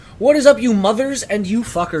What is up, you mothers and you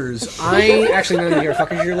fuckers? Actually, none of you are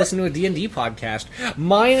fuckers. You're listening to a D&D podcast.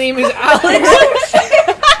 My name is Alex.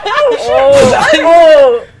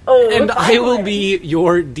 And I will be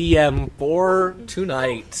your DM for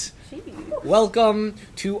tonight. Welcome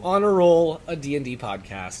to Honor Roll, a D&D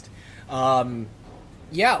podcast.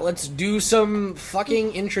 Yeah, let's do some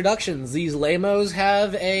fucking introductions. These lamos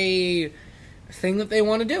have a thing that they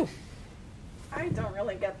want to do. I don't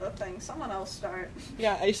really get the thing. Someone else start.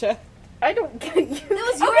 Yeah, Aisha. I don't get you. It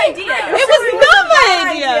was your idea. It was not my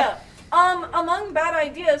idea. Among bad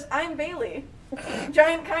ideas, I'm Bailey.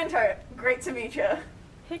 Giant kind heart. Great to meet you.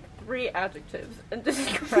 Pick 3 adjectives and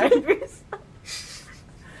describe yourself.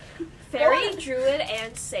 Fairy, druid,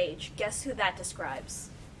 and sage. Guess who that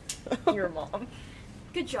describes? Your mom.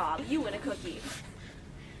 Good job. You win a cookie.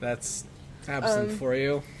 That's absinthe for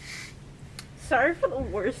you. Sorry for the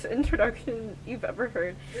worst introduction you've ever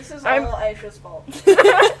heard. This is all Aisha's fault.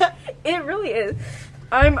 It really is.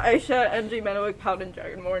 I'm Aisha, MG Menowik, Paladin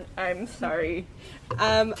Dragonborn. I'm sorry.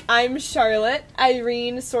 I'm Charlotte,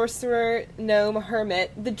 Irene, Sorcerer, Gnome,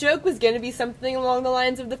 Hermit. The joke was going to be something along the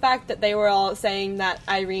lines of the fact that they were all saying that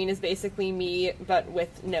Irene is basically me, but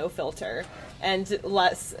with no filter, and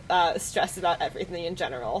less stress about everything in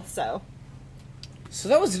general, so... So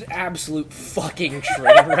that was an absolute fucking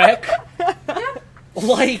train wreck.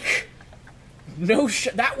 Like,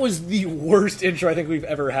 that was the worst intro I think we've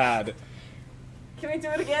ever had. Can we do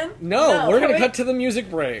it again? No, we're gonna cut to the music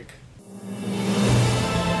break.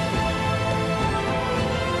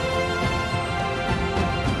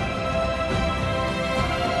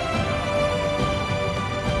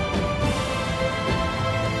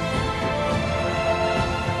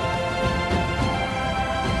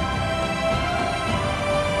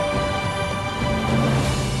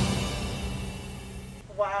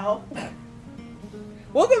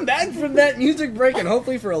 Welcome back from that music break, and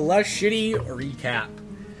hopefully for a less shitty recap.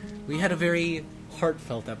 We had a very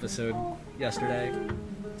heartfelt episode yesterday.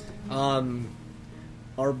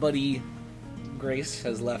 Our buddy Grace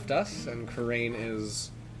has left us, and Irene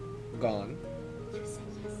is gone.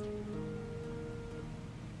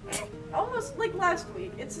 Almost like last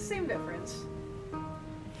week. It's the same difference.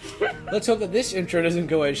 Let's hope that this intro doesn't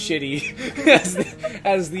go as shitty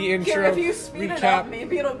as the intro Here, if you speed recap. it up,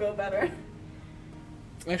 maybe it'll go better.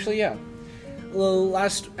 Actually, yeah. The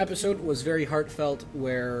last episode was very heartfelt,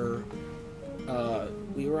 where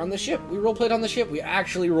we were on the ship. We roleplayed on the ship. We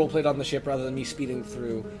actually roleplayed on the ship rather than me speeding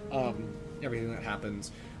through everything that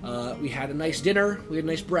happens. We had a nice dinner. We had a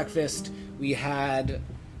nice breakfast. We had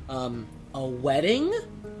a wedding.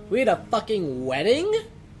 We had a fucking wedding.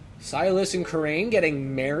 Silas and Irene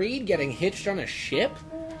getting married, getting hitched on a ship.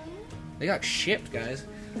 They got shipped, guys.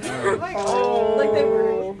 Like they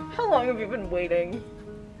were. How long have you been waiting?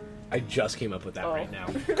 I just came up with that right now.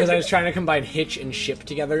 Because I was trying to combine hitch and ship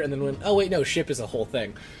together, and then went, oh wait, no, ship is a whole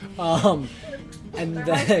thing. And They're then...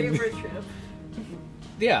 my favorite ship.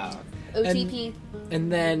 Yeah. OTP.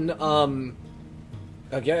 And then,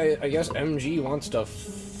 I guess MG wants to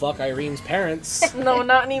fuck Irene's parents. No,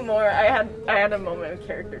 not anymore. I had a moment of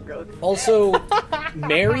character growth. Also,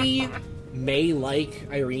 Mary may like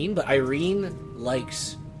Irene, but Irene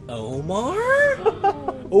likes Omar?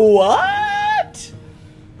 What?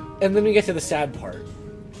 And then we get to the sad part.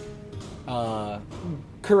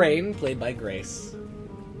 Irene, played by Grace,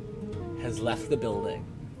 has left the building.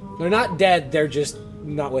 They're not dead, they're just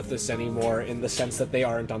not with us anymore, in the sense that they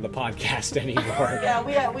aren't on the podcast anymore. Yeah,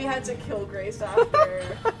 we had to kill Grace after.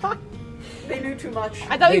 They knew too much.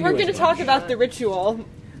 I thought They we weren't knew going as to talk much. about the ritual.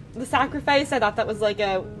 The sacrifice, I thought that was like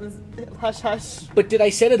a hush-hush. But did I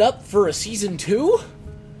set it up for a season 2?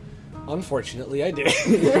 Unfortunately, I did.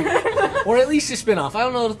 Or at least a spin-off. I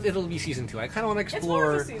don't know if it'll be season 2. I kind of want to It's explore...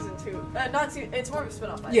 more of a season 2. It's more of a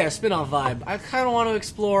spin-off. Yeah, spin-off vibe. I kind of want to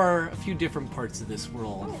explore a few different parts of this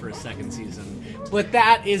world for a second season. But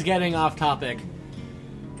that is getting off topic.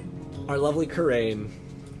 Our lovely Irene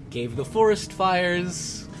gave the forest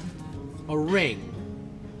fires a ring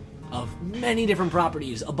of many different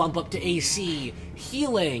properties. A bump up to AC,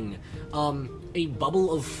 healing, a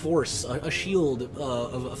bubble of force, a shield,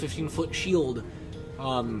 of a 15-foot shield,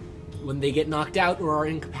 when they get knocked out or are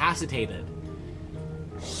incapacitated.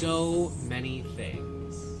 So many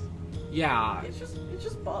things. Yeah. It's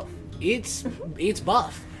just buff. It's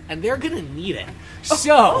buff, and they're gonna need it.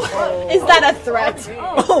 So... Is that a threat?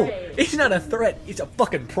 Oh, it's not a threat, it's a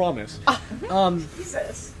fucking promise.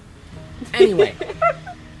 Jesus. Anyway.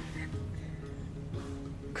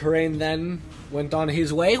 Irene then went on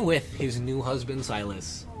his way with his new husband,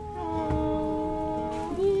 Silas.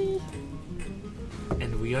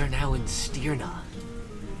 And we are now in Styrna.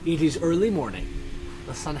 It is early morning.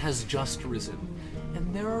 The sun has just risen,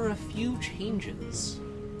 and there are a few changes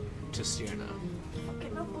to Styrna. Okay,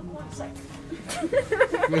 notebook, 1 second.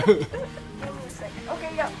 Give me a second.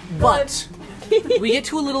 Okay, yeah. go But we get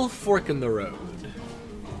to a little fork in the road.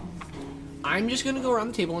 I'm just gonna go around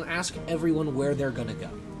the table and ask everyone where they're gonna go.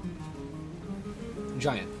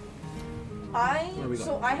 Giant. ahead. Where are we going?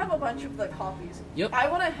 So I have a bunch of the copies. Yep. I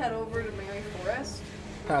want to head over to Mary Forest.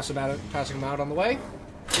 Passing them out on the way.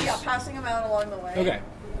 Yeah, passing them out along the way. Okay.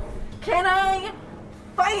 Can I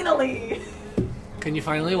finally Can you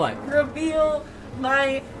finally what? reveal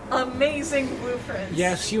my amazing blueprints?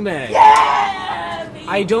 Yes, you may. Yeah!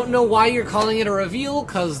 I don't know why you're calling it a reveal,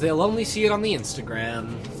 because they'll only see it on the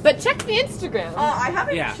Instagram. But check the Instagram. I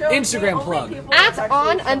haven't Yeah, shown Instagram the only plug. people At that's actually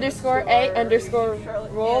on shown _ a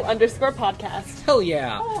Charlotte- _ roll yeah. _ podcast. Hell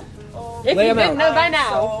yeah. Oh, If Lay you 'em didn't out. know by I'm now.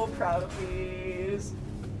 so proud of these.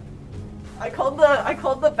 I called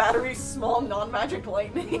the battery small non-magic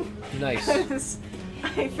lightning. Nice. 'Cause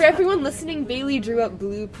For everyone listening, Bailey drew up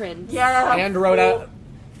blueprints. yeah. And wrote out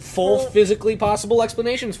full physically possible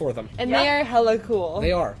explanations for them. And Yeah. they are hella cool.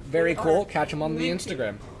 They are. Very They cool. are. Catch them on the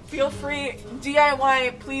Instagram. Feel free,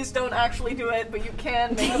 DIY, please don't actually do it, but you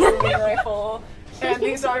can make a booming rifle. And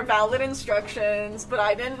these are valid instructions, but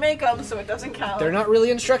I didn't make them, so it doesn't count. They're not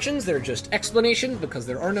really instructions, they're just explanations because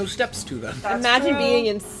there are no steps to them. That's Imagine true. being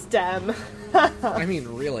in STEM. I mean,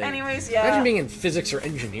 really. Anyways, yeah. Imagine being in physics or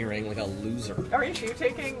engineering like a loser. Aren't you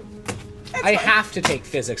taking... It's I fine. have to take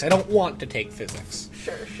physics. I don't want to take physics.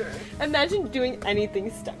 Sure. Imagine doing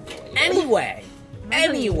anything STEM related.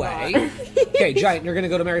 Anyway. Okay, Giant, you're gonna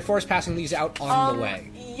go to Mary Forest, passing these out on the way.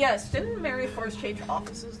 Yes, didn't Mary Forest change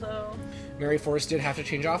offices, though? Mary Forest did have to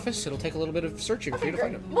change office. It'll take a little bit of searching for you to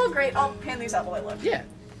find Great. them. Well, great, I'll pan these out while I look. Yeah.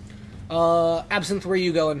 Absinthe, where are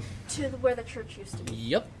you going? Where the church used to be.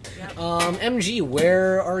 Yep. MG,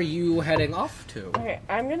 where are you heading off to? Okay,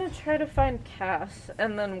 I'm gonna try to find Cass,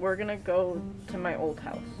 and then we're gonna go to my old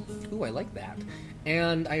house. Ooh, I like that.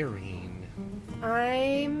 And Irene.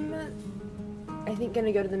 I think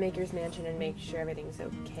gonna go to the Maker's Mansion and make sure everything's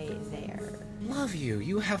okay there. Love you.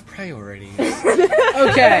 You have priorities.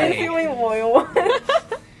 Okay. Feeling loyal.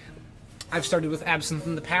 I've started with Absinthe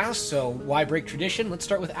in the past, so why break tradition? Let's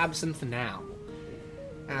start with Absinthe now.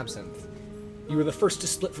 Absinthe. You were the first to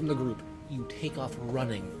split from the group. You take off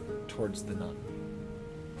running towards the nun.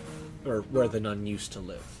 Or where the nun used to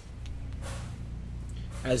live.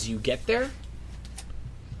 As you get there,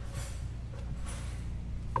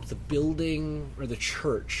 the building, or the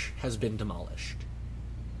church, has been demolished.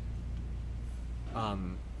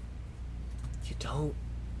 You don't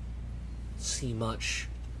see much.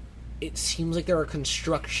 It seems like there's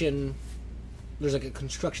like a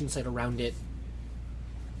construction site around it.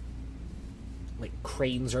 Like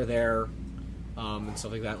cranes are there, and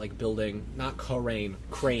stuff like that, like building, not crane,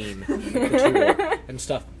 the tool, and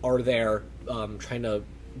stuff are there, trying to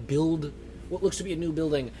build what looks to be a new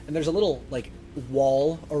building, and there's a little, like,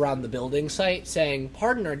 wall around the building site saying,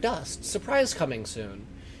 "Pardon our dust, surprise coming soon."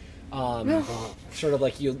 Sort of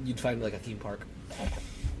like you'd find, like, a theme park.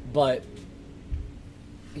 But,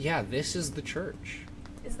 yeah, this is the church.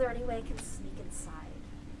 Is there any way I can sneak inside?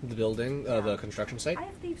 The building, the construction site. I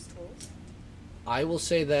have thieves' tools. I will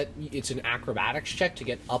say that it's an acrobatics check to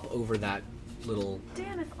get up over that little...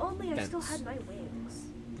 Damn, if only I Fence. still had my wings.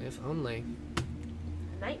 If only.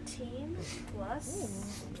 19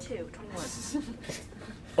 plus 2, 21.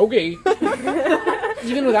 Okay.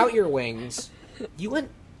 Even without your wings,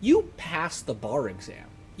 you passed the bar exam.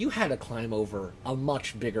 You had to climb over a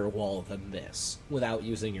much bigger wall than this without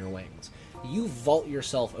using your wings. You vault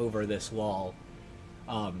yourself over this wall.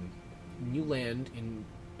 You land in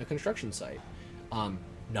a construction site.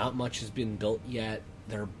 Not much has been built yet.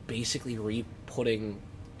 They're basically re-putting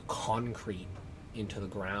concrete into the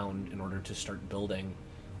ground in order to start building.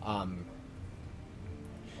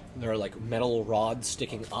 There are like metal rods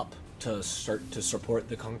sticking up to start to support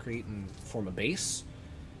the concrete and form a base.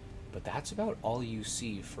 But that's about all you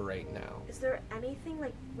see for right now. Is there anything,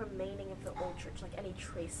 like, remaining of the old church? Like, any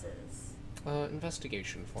traces?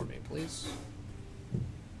 Investigation for me, please.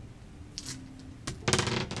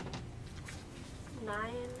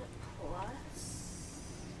 9 plus...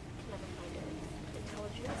 Can never find it.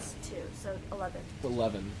 Intelligence? 2, so 11.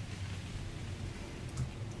 11.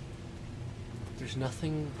 There's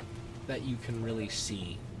nothing that you can really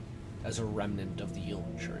see as a remnant of the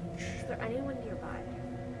old church. Is there anyone nearby?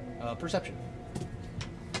 Perception.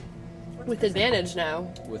 With advantage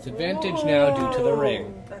now. With advantage now due to the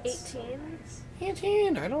ring. That's 18?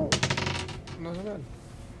 18, I don't... Not so bad.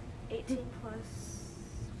 18 plus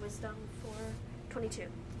wisdom for 22.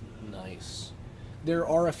 Nice. There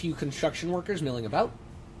are a few construction workers milling about.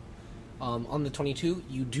 On the 22,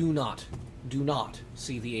 you do not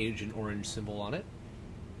see the Agent Orange symbol on it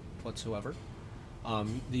whatsoever.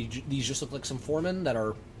 These just look like some foremen that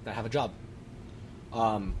have a job.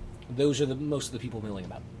 Those are most of the people milling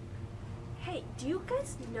about. Hey, do you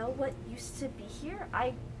guys know what used to be here?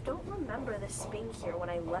 I don't remember this being here when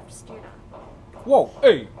I left Styrna. Whoa,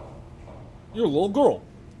 hey! You're a little girl.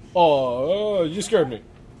 You scared me.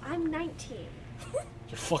 I'm 19.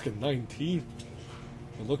 You're fucking 19.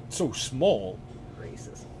 You look so small.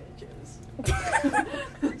 Racist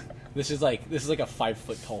bitches. This is like a 5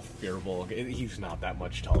 foot tall Fearbolg. He's not that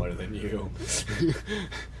much taller than you.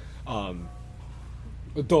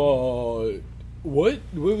 What?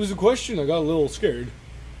 What was the question? I got a little scared.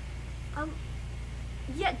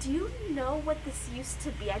 Yeah, do you know what this used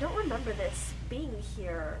to be? I don't remember this being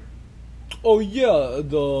here. Oh yeah,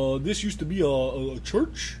 this used to be a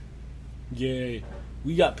church. Yeah,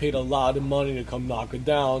 we got paid a lot of money to come knock it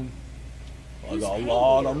down. I got a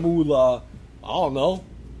lot of moolah. I don't know.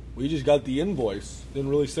 We just got the invoice. Didn't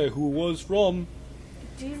really say who it was from.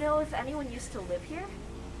 Do you know if anyone used to live here?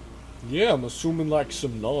 Yeah, I'm assuming like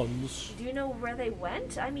some nuns. Do you know where they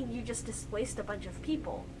went? I mean, you just displaced a bunch of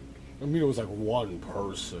people. I mean, it was like one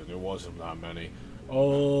person. It wasn't that many.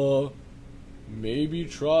 Maybe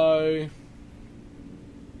try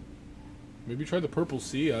the Purple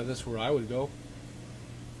Sea. That's where I would go.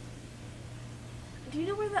 Do you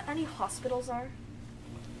know where any hospitals are?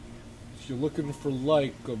 If you're looking for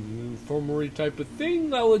like an infirmary type of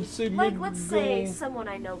thing, I would say Like, maybe let's say someone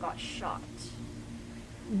I know got shot.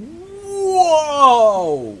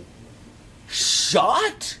 Whoa!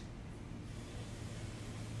 Shot?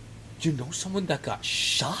 You know someone that got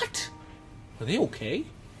shot? Are they okay?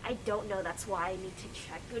 I don't know, that's why I need to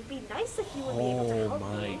check. It would be nice if you would be able to Oh help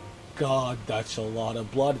my me. god, that's a lot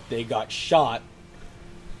of blood if they got shot.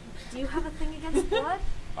 Do you have a thing against blood?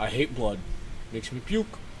 I hate blood. Makes me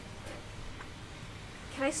puke.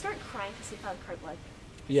 Can I start crying to see if I have card blood?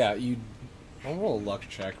 Yeah, I'll roll a luck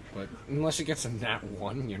check, but unless it gets a nat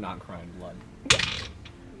 1, you're not crying blood.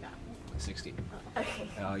 No. 60. Okay.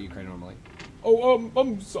 You cry normally. Oh,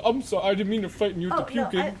 I'm sorry. I didn't mean to frighten you with the No,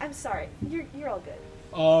 puking. I'm sorry. You're all good.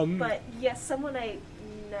 But yes, someone I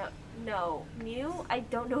knew, I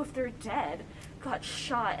don't know if they're dead, got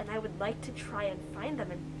shot, and I would like to try and find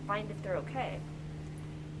them and find if they're okay.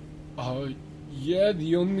 Yeah,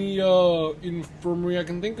 the only infirmary I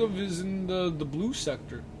can think of is in the blue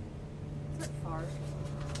sector. Is it far?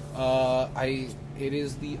 It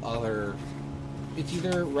is the other. It's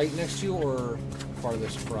either right next to you or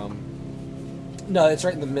farthest from. No, it's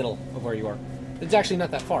right in the middle of where you are. It's actually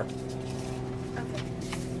not that far. Okay.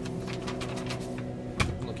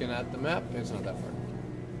 Looking at the map, it's not that far.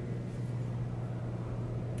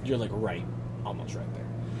 You're like almost right there.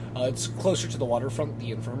 It's closer to the waterfront,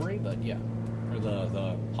 the infirmary, but yeah, or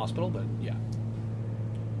the hospital, but yeah.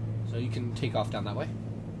 So you can take off down that way.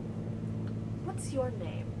 What's your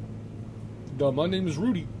name? My name is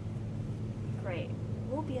Rudy. Great.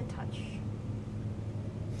 We'll be in touch.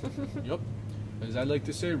 Yup. As I like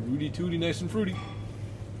to say, Rudy Tooty, nice and fruity.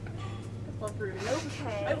 I love Rudy.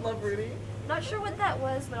 Okay. I love Rudy. Not sure what that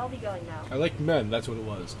was, but I'll be going now. I like men, that's what it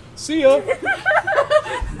was. See ya!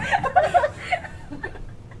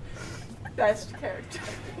 Best character.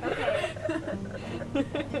 Okay.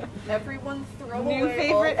 Everyone throw New away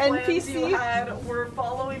favorite all plans NPC? you had. We're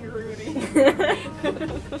following Rudy.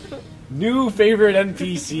 New favorite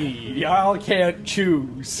NPC. Y'all can't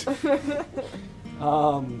choose.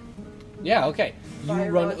 Yeah, okay. You Bye,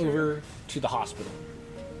 run Roger. over to the hospital.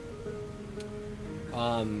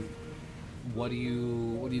 What do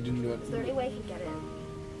you do? Is there any way I can get in?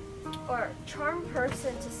 Or charm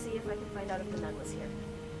person to see if I can find out if the nun was here.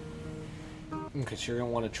 Okay, so you're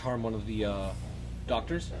gonna want to charm one of the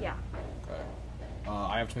doctors. Yeah. Okay.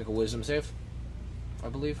 I have to make a wisdom save, I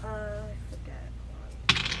believe. I forget.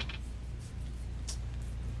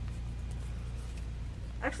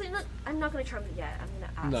 Actually, I'm not gonna charm it yet. I'm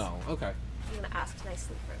gonna ask. No. Okay. I'm gonna ask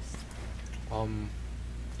nicely first.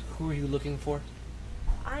 Who are you looking for?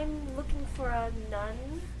 I'm looking for a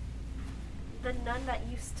nun. The nun that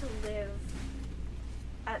used to live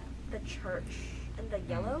at the church in the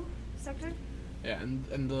yellow sector. Yeah,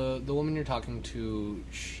 and the woman you're talking to,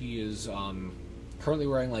 she is currently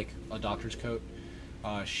wearing like a doctor's coat.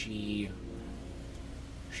 She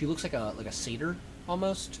looks like a satyr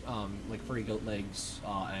almost, like furry goat legs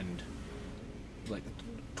and like the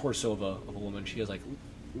torso of a woman. She has like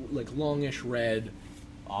longish red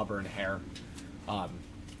auburn hair.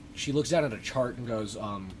 She looks down at a chart and goes,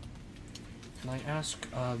 "Can I ask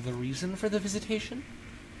the reason for the visitation?"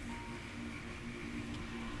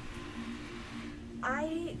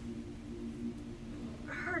 I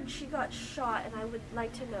heard she got shot, and I would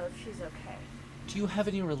like to know if she's okay. Do you have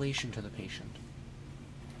any relation to the patient?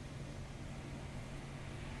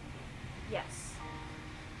 Yes.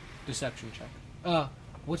 Deception check.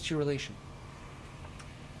 What's your relation?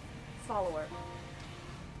 Follower.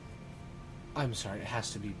 I'm sorry, it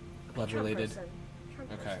has to be blood Charm related. person. Charm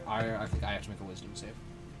Okay, person. I think I have to make a wisdom save.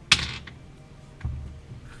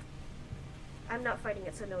 I'm not fighting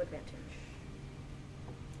it, so no advantage.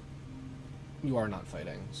 You are not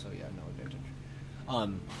fighting, so yeah, no advantage.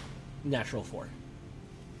 Natural 4.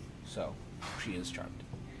 So, she is charmed.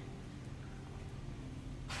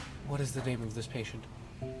 What is the name of this patient?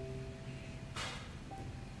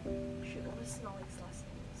 Shoot, what was Snolly's last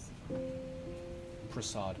name?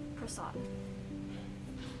 Prasad. Prasad.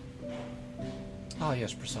 Ah,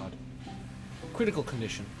 yes, Prasad. Critical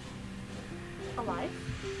condition. Alive?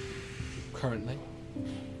 Currently.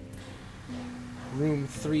 Room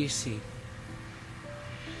 3C.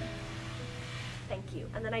 Thank you.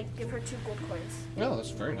 And then I give her 2 gold coins. Oh, that's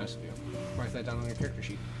very nice of you. Write that down on your character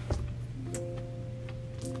sheet.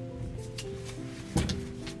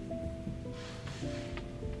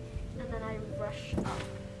 And then I rush up.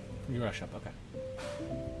 You rush up, okay.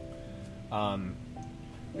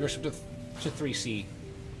 You rush up to 3C.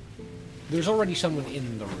 There's already someone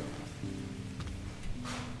in the room.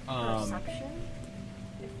 Perception?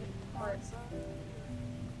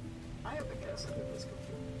 I have a guess if it was confused.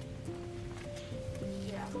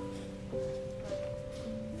 Yeah.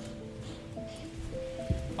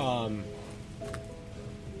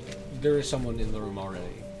 There is someone in the room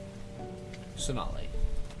already. Sonali.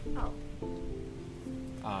 Oh.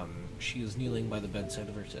 She is kneeling by the bedside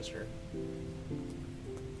of her sister.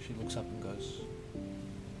 She looks up and goes,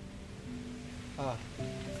 "Ah,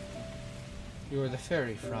 you are the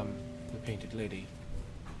fairy from the Painted Lady."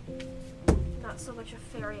 Not so much a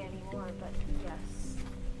fairy anymore, but yes.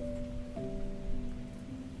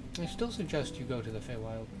 I still suggest you go to the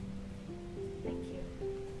Feywild, Thank you.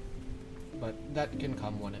 but that can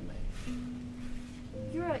come when it may.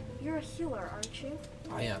 You're a healer, aren't you?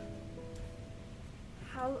 I am.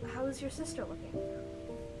 How is your sister looking?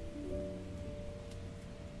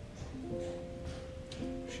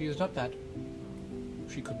 She is not bad.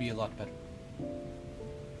 She could be a lot better.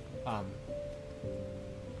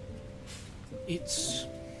 It's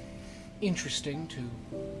interesting to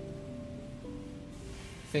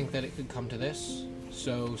think that it could come to this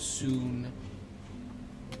so soon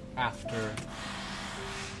after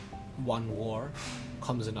one war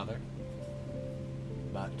comes another.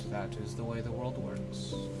 But that is the way the world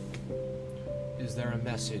works. Is there a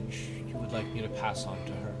message you would like me to pass on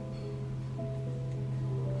to her?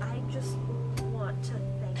 I just want to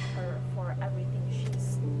thank her for everything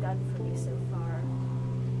she's done for me so far.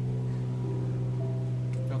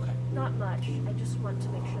 Okay. Not much. I just want to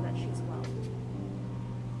make sure that she's well.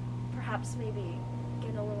 Perhaps maybe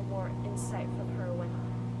get a little more insight from her when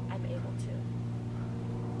I'm able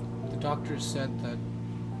to. The doctors said that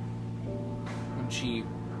when she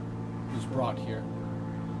was brought here,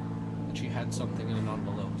 that she had something in an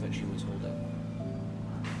envelope that she was holding.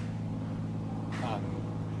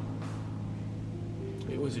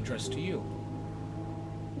 It was addressed to you.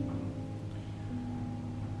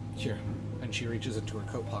 Here. And she reaches into her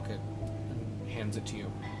coat pocket and hands it to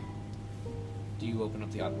you. Do you open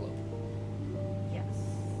up the envelope? Yes.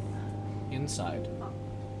 Inside.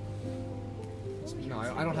 No,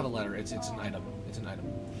 I don't have a letter. It's an item. It's an item.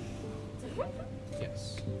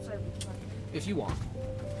 Yes. Sorry, If you want.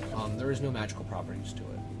 There is no magical properties to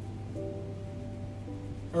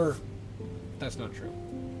it. That's not true.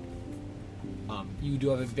 You do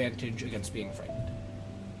have advantage against being frightened.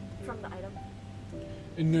 from the item.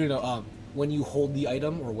 No. When you hold the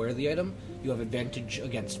item or wear the item, you have advantage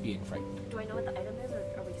against being frightened. Do I know what the item is, or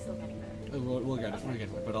are we still getting there? We'll get it. We'll get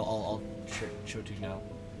it. But I'll show it to you now.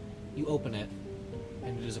 You open it,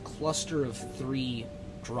 and it is a cluster of 3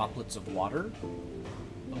 droplets of water,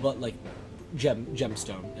 but like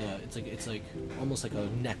gemstone. It's like almost like a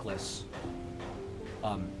necklace.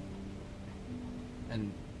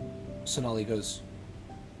 And Sonali goes,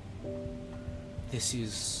 "This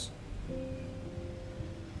is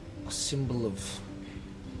a symbol of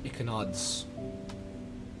Icanod's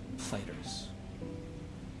fighters.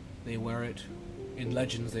 They wear it, in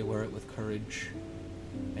legends they wear it with courage,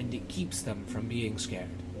 and it keeps them from being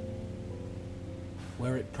scared.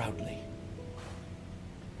 Wear it proudly."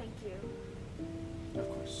 Thank you. Of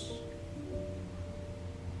course.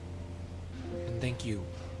 And thank you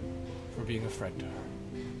for being a friend to her.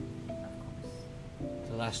 Of course.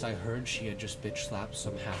 The last I heard, she had just bitch slapped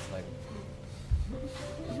some halfling.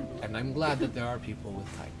 And I'm glad that there are people with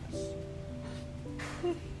kindness.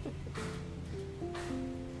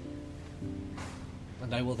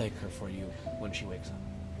 And I will thank her for you when she wakes up.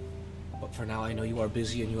 But for now, I know you are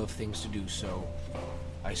busy and you have things to do, so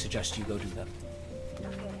I suggest you go do them.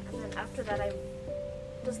 Okay, and then after that,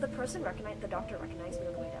 does the doctor recognize me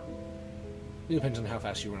on the way down? It depends on how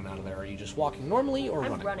fast you run out of there. Are you just walking normally or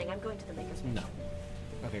running? I'm running. I'm going to the Maker's Mansion. No.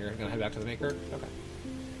 Okay, you're gonna head back to the Maker? Okay.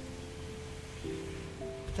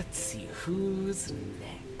 Let's see, who's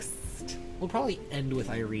next? We'll probably end with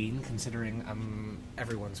Irene, considering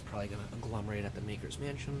everyone's probably gonna agglomerate at the Maker's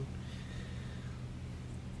Mansion.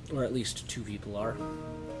 Or at least 2 people are.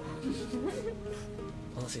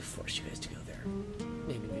 Unless they force you guys to go there.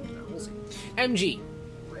 Maybe not. We'll see. MG.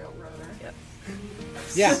 Railroader. Yep.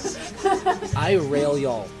 Yeah. I rail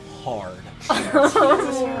y'all hard.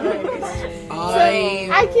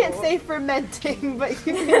 I can't say fermenting, but you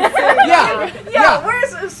can say Yeah,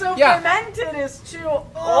 where's so fermented is too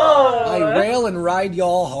I rail and ride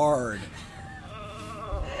y'all hard.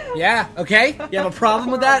 Yeah, okay? You have a problem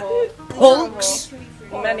with that? Punks?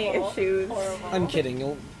 many issues. I'm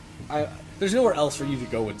kidding. There's nowhere else for you to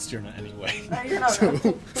go in Styrna anyway.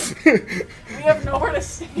 We have nowhere to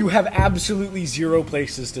stay. You have absolutely 0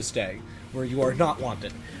 places to stay where you are not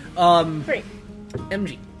wanted. Great.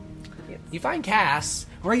 MG. Yes. You find Cass,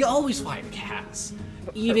 where you always find Cass,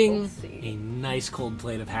 eating a nice cold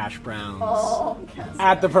plate of hash browns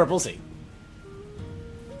at the Purple Sea.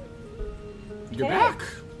 You're back.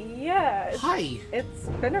 Yeah. Hi. It's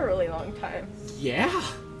been a really long time. Yeah.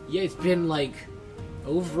 Yeah, it's been like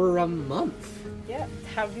over a month. Yeah.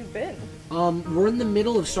 How have you been? We're in the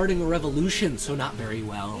middle of starting a revolution, so not very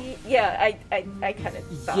well. Yeah, I kind of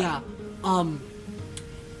thought. Yeah.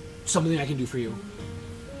 Something I can do for you.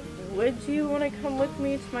 Would you want to come with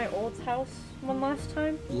me to my old house one last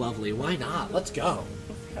time? Lovely. Why not? Let's go.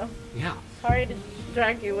 Let's go. Yeah. Sorry to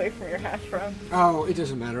drag you away from your hash brown. Oh, it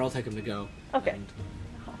doesn't matter. I'll take him to go. Okay. And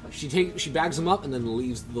she bags them up and then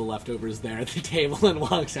leaves the leftovers there at the table and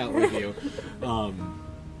walks out with you.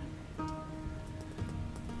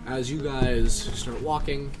 As you guys start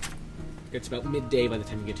walking, it's about midday by the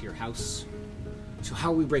time you get to your house. So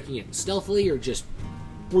how are we breaking in? Stealthily or just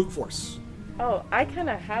brute force? Oh, I kind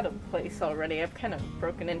of had a place already. I've kind of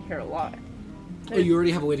broken in here a lot. Oh, you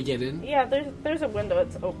already have a way to get in? Yeah, there's a window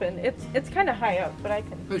that's open. It's kind of high up, but I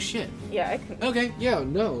can. Oh shit. Yeah, I can. Okay, yeah,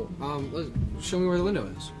 no. Show me where the window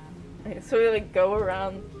is. Okay, so we like go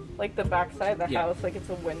around like the back side of the Yeah. house, like it's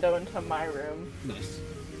a window into my room. Nice.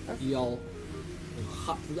 Y'all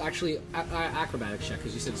actually acrobatics check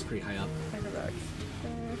because you said it's pretty high up.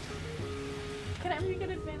 Can Emery get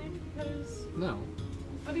advantage because? No.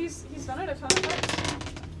 But he's done it a ton of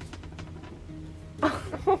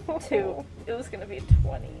times. 2. It was gonna be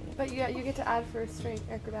 20. But you get to add for strength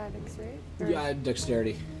acrobatics, right? Or- Yeah,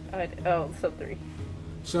 dexterity. So 3.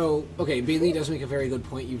 So, okay, Bailey does make a very good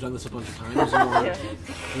point. You've done this a bunch of times. Or Yeah.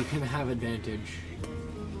 you can have advantage.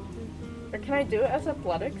 Or can I do it as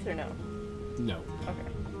athletics or no? No. Okay.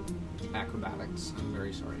 Acrobatics. I'm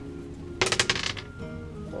very sorry.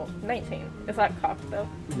 Well, 19. Is that cocked though?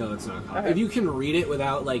 No, it's not cocked. Okay. If you can read it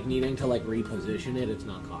without like needing to like reposition it, it's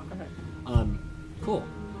not cocked. Okay. Cool.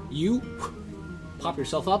 You pop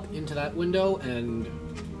yourself up into that window and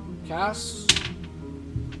Cass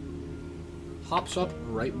hops up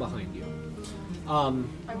right behind you. I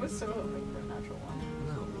was so hoping for a natural one.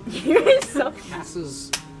 No. You're so. Cass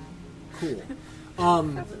is cool.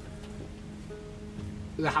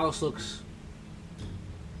 The house looks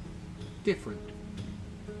different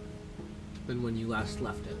than when you last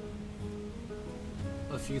left it.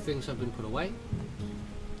 A few things have been put away,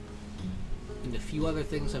 and a few other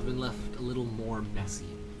things have been left a little more messy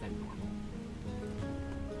than normal.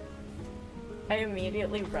 I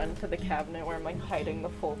immediately run to the cabinet where I'm like hiding the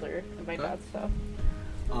folder of my Okay. dad's stuff.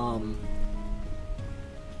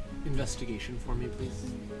 Investigation for me,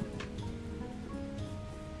 please.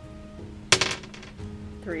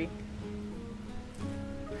 3.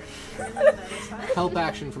 Help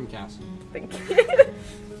action from Cass. Thank you.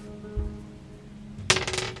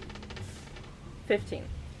 15.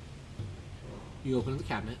 You open the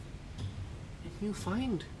cabinet, and you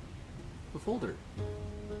find the folder.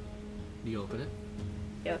 Do you open it?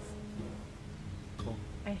 Yes. Cool.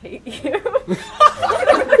 I hate you.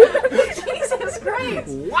 Jesus Christ!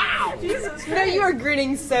 Wow! Jesus Christ! No, you are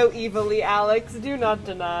grinning so evilly, Alex. Do not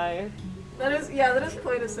deny. That is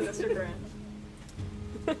quite a sinister grin.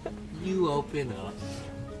 You open up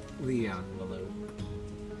the envelope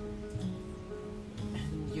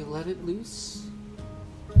and you let it loose.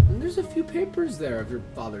 And there's a few papers there of your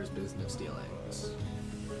father's business dealings.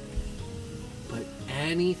 But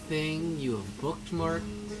anything you have bookmarked,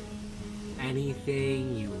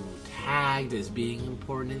 anything you tagged as being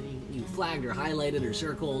important, anything you flagged or highlighted or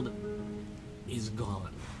circled, is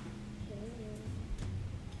gone.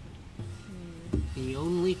 The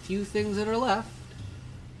only few things that are left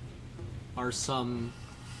are some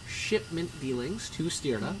shipment dealings to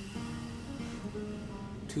Styrna,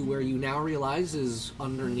 to where you now realize is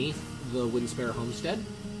underneath the Windspare homestead.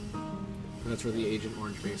 That's where the Agent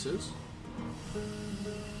Orange base is.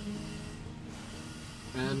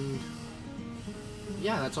 And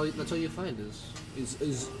yeah, that's all you find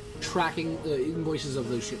is tracking the invoices of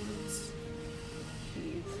those shipments.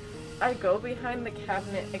 Jeez. I go behind the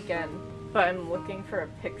cabinet again, but I'm looking for a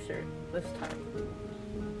picture this time.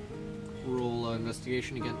 Roll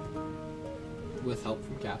investigation again, with help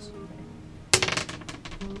from Cass.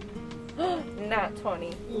 Nat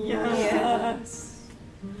 20. Yes.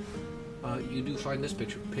 You do find this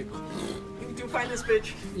picture. You do find this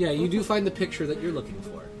bitch. Yeah, you do find the picture that you're looking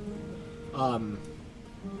for.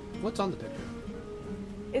 What's on the picture?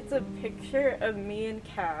 It's a picture of me and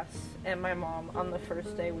Cass and my mom on the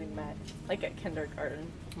first day we met, like at kindergarten.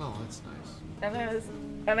 Oh, that's nice.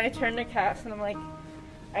 And I turned to Cass and I'm like,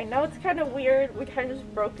 I know it's kind of weird. We kind of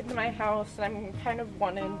just broke into my house and I'm kind of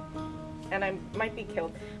wanted, and I might be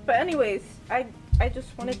killed. But anyways, I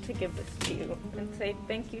just wanted to give this to you and say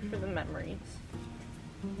thank you for the memories.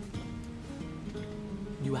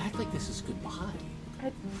 You act like this is goodbye.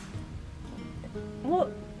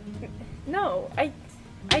 Well, no, I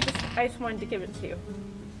just wanted to give it to you.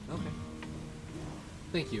 Okay.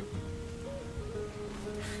 Thank you.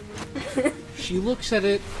 She looks at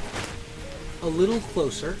it a little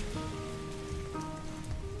closer.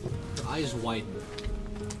 Her eyes widen.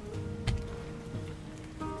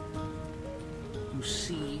 You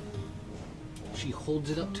see, she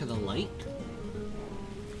holds it up to the light.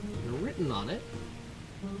 And written on it,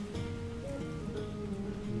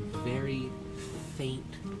 in very faint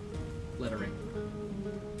lettering,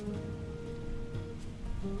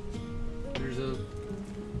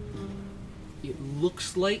 it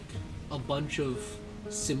looks like a bunch of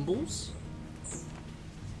symbols,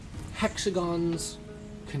 hexagons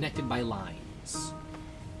connected by lines,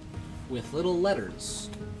 with little letters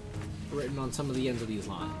written on some of the ends of these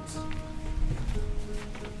lines.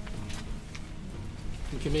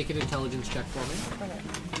 You can make an intelligence check for me. Okay.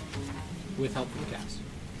 With help from Cass.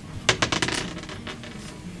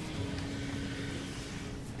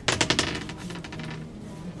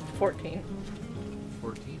 $14.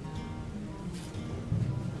 14.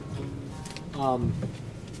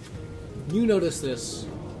 You notice this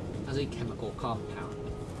as a chemical compound.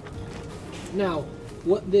 Now,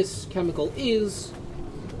 what this chemical is,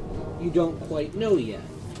 you don't quite know yet.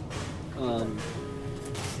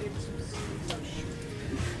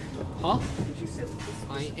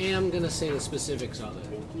 I am gonna say the specifics of it.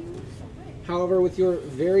 However, with your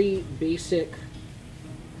very basic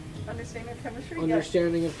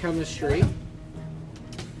Understanding of chemistry,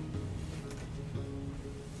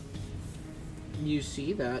 you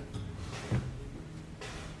see that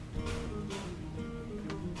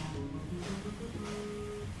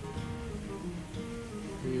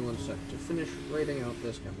give me one sec to finish writing out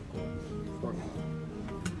this chemical formula.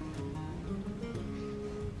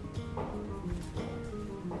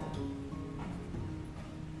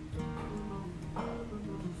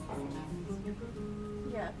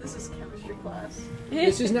 Yeah, this is chemistry class.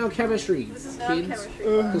 This is now chemistry, This is now kids. chemistry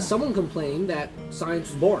class. Because someone complained that science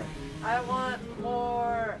was boring. I want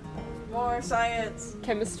more science.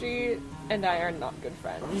 Chemistry and I are not good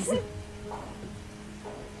friends.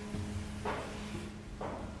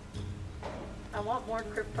 I want more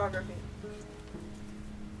cryptography.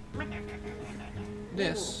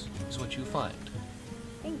 This is what you find.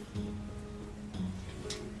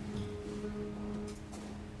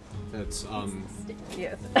 That's,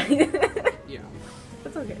 Yes. yeah.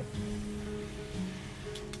 That's okay.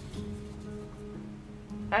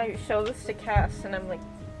 I show this to Cass and I'm like,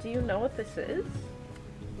 do you know what this is?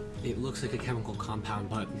 It looks like a chemical compound,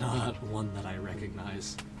 but not one that I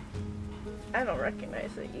recognize. I don't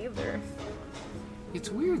recognize it either. It's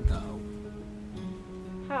weird, though.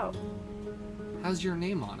 How? How's your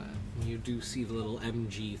name on it? You do see the little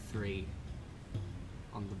MG3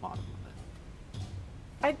 on the bottom of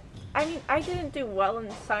it. I mean, I didn't do well in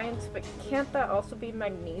science, but can't that also be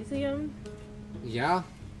magnesium? Yeah,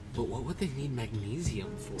 but what would they need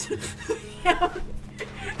magnesium for? Yeah.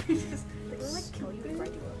 They're gonna like kill you before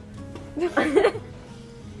I do it.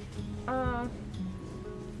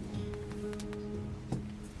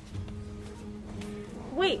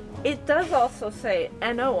 Wait, it does also say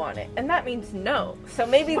NO on it, and that means no. So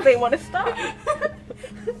maybe they want to stop.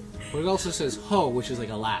 But it also says ho, which is like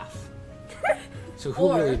a laugh. So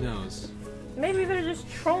who really knows? Maybe they're just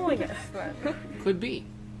trolling us then. Could be.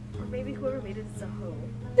 Or maybe whoever made it is a hoe.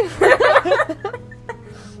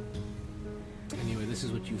 Anyway, this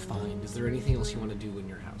is what you find. Is there anything else you want to do in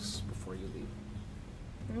your house before you leave?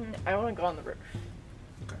 I want to go on the roof.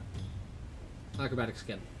 Okay. Acrobatics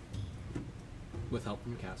again. With help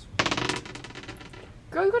from Cass.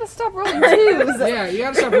 Girl, you gotta stop rolling twos. Yeah, you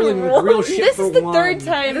gotta stop rolling with real shit This for is the one. third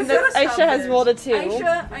time that Aisha has rolled a 2.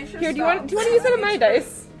 Aisha, Here, do you want to use one of my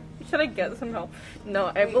dice? Should I get some help?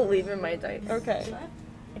 No, I believe in my dice. Okay.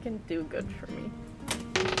 It can do good for me.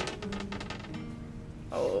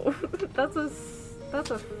 Oh, that's a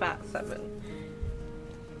fat 7.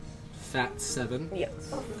 Fat 7.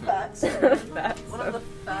 Yes. Fat. Fat One of the 7.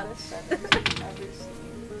 fattest sevens I've ever seen.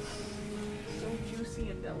 So juicy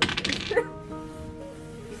and delicate.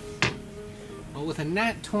 Well, with a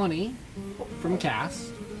nat 20 from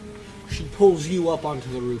Cass, she pulls you up onto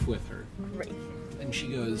the roof with her. Great. And she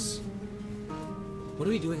goes, "What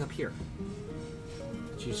are we doing up here?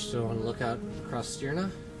 Do you still want to look out across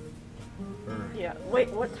Styrna? Or Yeah. Wait,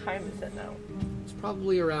 what time is it now? it's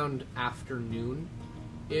probably around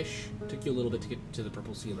afternoon-ish. Took you a little bit to get to the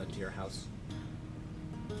Purple Sea and then to your house.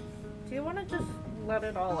 Do you want to just let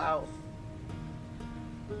it all out?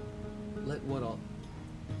 Let what all?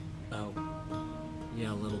 Oh,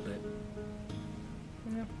 yeah, a little bit.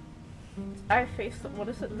 Yeah. I face what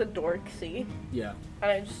is it? The dork sea, Yeah,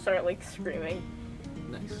 and I just start like screaming.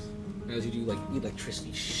 nice. As you do, like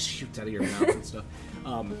electricity shoots out of your mouth and stuff.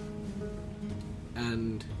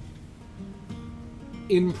 And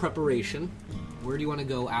in preparation, where do you want to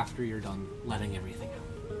go after you're done letting everything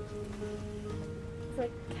out? It's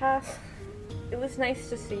like, Cass, it was nice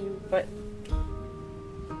to see you, but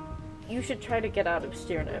you should try to get out of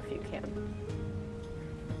Styrna if you can.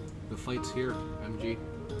 The fight's here, MG.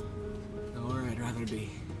 Nowhere I'd rather be.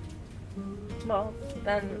 Well,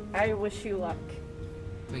 then I wish you luck.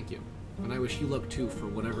 Thank you. And I wish you luck too for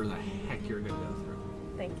whatever the heck you're gonna go through.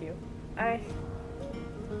 Thank you. I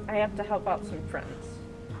have to help out some friends,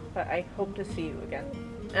 but I hope to see you again.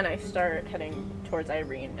 And I start heading towards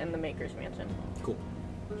Irene and the Maker's Mansion. Cool.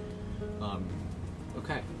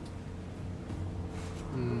 Okay.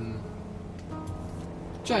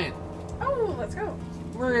 Giant, Oh, let's go.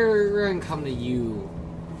 we're gonna come to you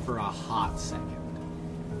for a hot second.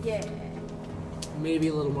 Yeah. Maybe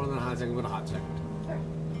a little more than a hot second, but a hot second. Sure.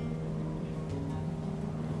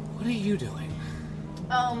 What are you doing?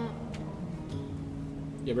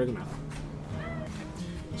 Yeah, bring him out.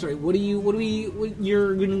 Sorry,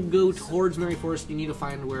 you're gonna go towards Mary Forest, you need to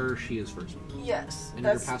find where she is first. Yes. And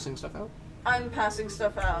you're passing stuff out? I'm passing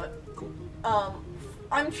stuff out. Cool.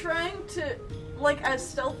 I'm trying to, like, as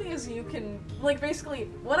stealthy as you can, like, basically,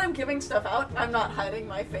 when I'm giving stuff out, I'm not hiding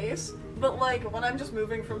my face, but, like, when I'm just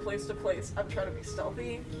moving from place to place, I'm trying to be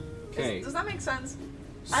stealthy. Okay. Does that make sense?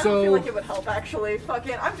 I don't feel like it would help, actually. Fuck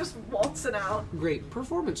it, I'm just waltzing out. Great.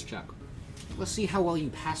 Performance check. Let's see how well you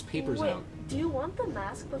pass papers Wait, out. do you want the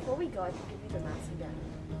mask? Before we go, I can give you the mask again.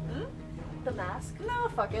 The mask? No,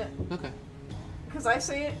 fuck it. Okay. Because I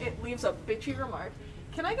say it, it leaves a bitchy remark.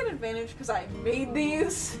 Can I get advantage because I made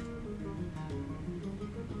these?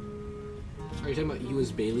 Are you talking about you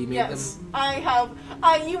as Bailey made Yes, them? I have.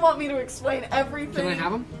 You want me to explain everything? Can I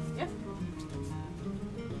have them? Yeah.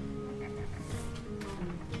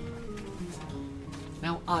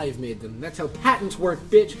 Now I've made them. That's how patents work,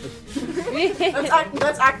 bitch.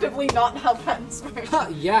 That's actively not how patents work. Ha,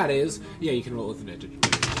 yeah, it is. Yeah, you can roll with advantage.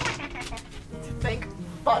 Thank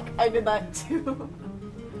fuck I did that too.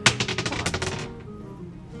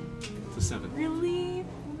 It's a 7. Really?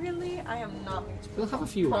 Really? I am not. We'll have a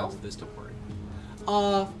few rounds of this, don't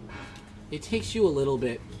worry. It takes you a little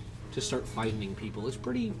bit to start finding people. It's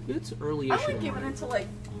early-ish I in like the giving morning. it to like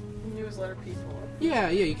newsletter people. Yeah,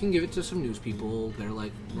 you can give it to some news people. They're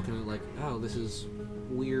like looking at it like, oh, this is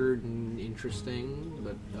weird and interesting,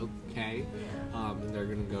 but okay. They're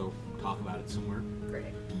gonna go talk about it somewhere. Great.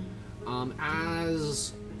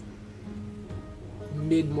 As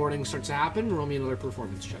mid-morning starts to happen, roll me another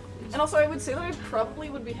performance check, please. And also, I would say that I probably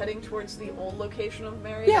would be heading towards the old location of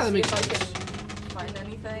Mary. Yeah, to that makes see sense. if I can find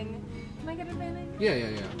anything. Can I get advantage? Yeah.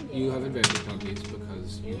 You have advantage on these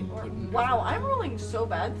because you put in Wow, effort. I'm rolling so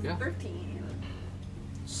bad. Yeah. 13.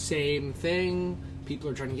 Same thing. People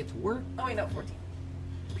are trying to get to work. Oh wait, no, 14.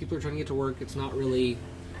 People are trying to get to work. It's not really...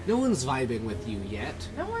 No one's vibing with you yet.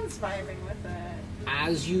 No one's vibing with it.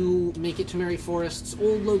 As you make it to Mary Forest's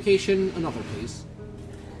old location, another please.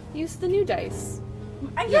 Use the new dice.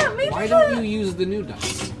 Yeah, maybe Why don't you use the new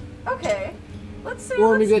dice? Okay. Let's see.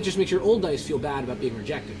 Or maybe that just makes your old dice feel bad about being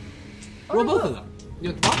rejected. Roll both of them. You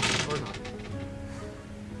want the box or not?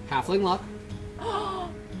 Halfling luck.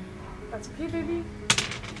 That's okay, baby.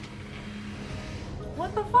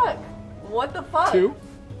 What the fuck? What the fuck? 2.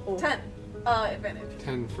 10. Advantage.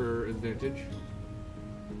 10 for advantage.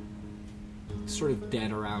 Sort of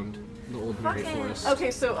dead around the old Mary Forest. Okay,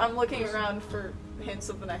 so I'm looking around for hints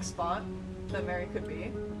of the next spot that Mary could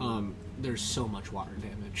be. There's so much water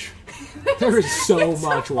damage. There is so It's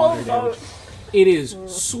much a water full damage. boat. It is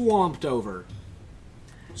swamped over.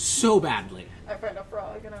 So badly. I find a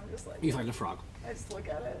frog and I'm just like... You find a frog. I just look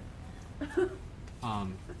at it.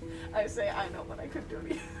 I say, I know what I could do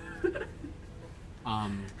to you.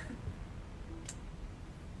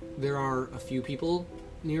 There are a few people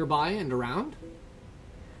nearby and around.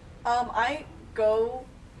 I go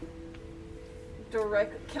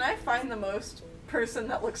direct. Can I find the most person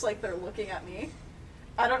that looks like they're looking at me?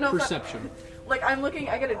 I don't know. Perception. Like I'm looking,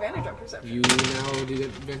 I get advantage on perception. You now do get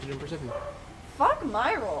advantage on perception. Fuck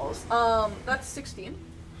my rolls. That's 16.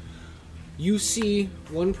 You see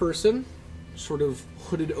one person, sort of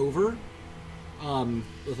hooded over,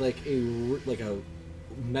 with like a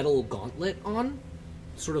metal gauntlet on,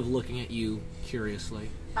 sort of looking at you curiously.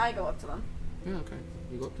 I go up to them. Yeah, okay.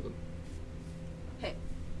 You go up to them. Hey,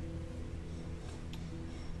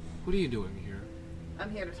 What are you doing here?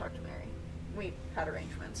 I'm here to talk to Mary. We had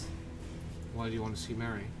arrangements. Why do you want to see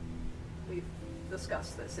Mary? We've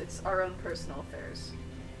discussed this. It's our own personal affairs.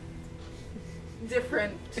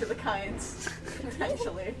 Different to the kinds,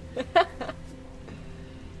 potentially.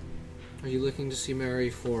 Are you looking to see Mary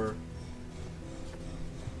for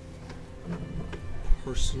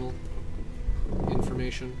personal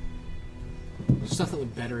information? Stuff that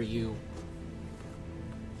would better you?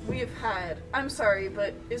 We've had... I'm sorry,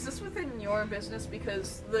 but is this within your business?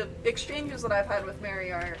 Because the exchanges that I've had with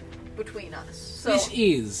Mary are between us. So This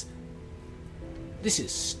is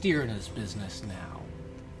Styrna's business now.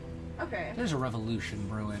 okay. There's a revolution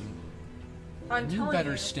brewing. I'm You telling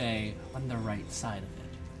better you. stay on the right side of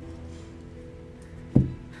it.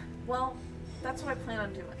 Well, that's what I plan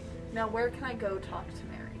on doing. Now, where can I go talk to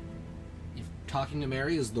Mary? If talking to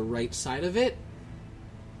Mary is the right side of it,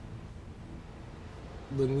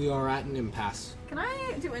 then we are at an impasse. Can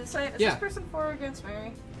I do insight? Is Yeah. this person for or against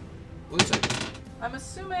Mary? One second. I'm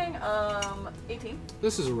assuming 18.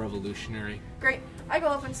 This is a revolutionary. Great. I go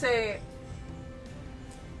up and say,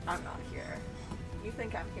 I'm not here. You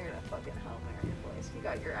think I'm here to fucking help Mary, boys? You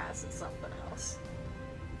got your ass in something else.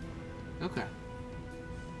 Okay.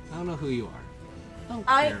 I don't know who you are. I don't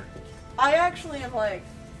I care. actually am like,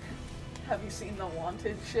 have you seen the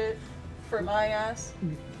Wanted shit for my ass?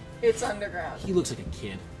 It's underground. He looks like a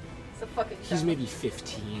kid. It's a fucking He's show. maybe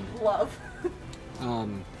 15. Love.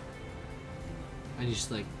 And he's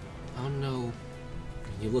just like, I don't know.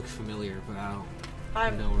 You look familiar, but I don't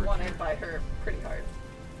I'm know her. wanted by her pretty hard.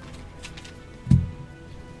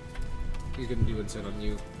 He's gonna do insight on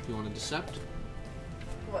you. You want to decept?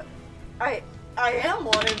 What? I am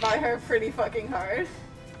wanted by her pretty fucking hard.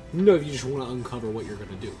 No, if you just want to uncover what you're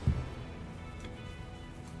gonna do.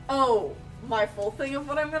 Oh, my full thing of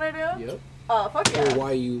what I'm gonna do? Yep. Fuck yeah. Or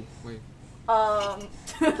why you? Wait.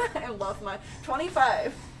 I love my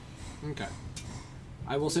 25. Okay.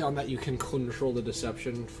 I will say on that you can control the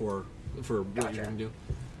deception for what Gotcha. you're gonna do.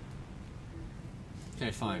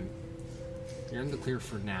 Okay, fine. You're in the clear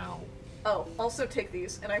for now. Oh, also take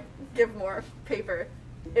these, and I give more paper.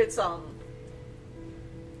 It's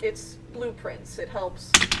blueprints. It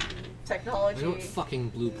helps I technology. know what fucking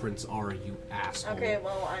blueprints are, you asshole. Okay,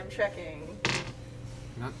 well, I'm checking.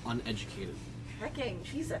 You're not uneducated. Checking,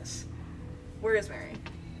 Jesus. Where is Mary?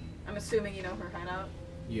 I'm assuming you know her hideout.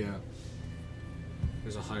 Yeah.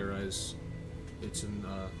 There's a high rise. It's in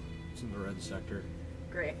the red sector.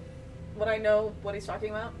 Great. Would I know what he's talking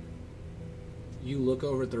about? You look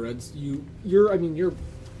over at the reds. You're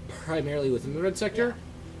primarily within the red sector. Yeah.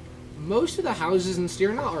 Most of the houses in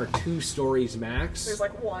Styrna are 2 stories max. There's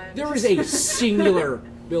like one. There is a singular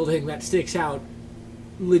building that sticks out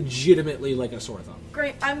legitimately like a sore thumb.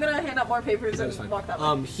 Great. I'm gonna hand out more papers That's and fine. walk that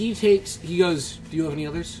way. He goes, do you have any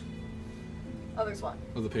others? Others what?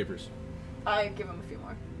 Of the papers. I give him a few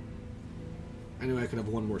more. I knew I could have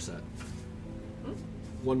one more set. Hmm?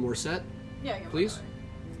 One more set, Yeah, give him please?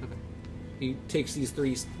 another. Okay. He takes these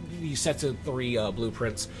sets of 3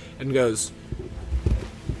 blueprints and goes,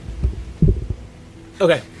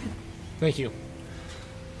 okay, thank you.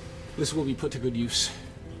 This will be put to good use.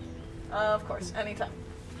 Of course, anytime.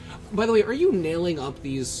 By the way, are you nailing up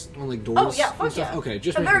these on like doors? Oh yeah, and fuck stuff? yeah. Okay,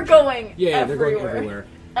 just and making they're sure. going Yeah, everywhere. they're going everywhere.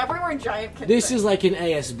 Everywhere giant kid. This is like an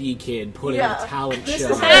ASB kid putting on a talent this show.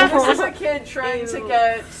 This is a kid trying to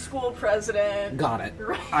get school president. Got it.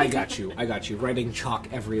 Right. I got you. Writing chalk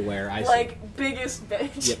everywhere. I see. Like, biggest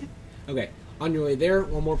bitch. Yep. Okay. On your way there,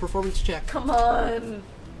 one more performance check. Come on.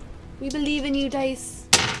 We believe in you, Dice.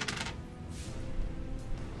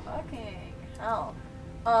 Fucking hell.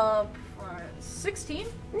 16?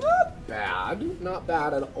 Not bad. Not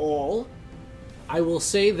bad at all. I will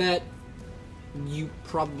say that you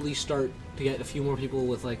probably start to get a few more people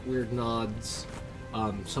with, like, weird nods.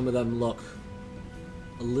 Some of them look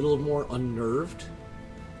a little more unnerved.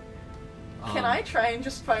 Can I try and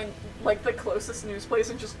just find, like, the closest news place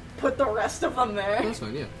and just put the rest of them there? That's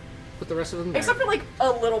fine, yeah. Put the rest of them there. Except for, like, a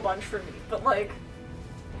little bunch for me, but, like...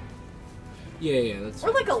 Yeah, that's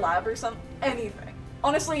Or, like, a lab or something. Anything.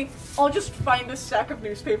 Honestly, I'll just find a stack of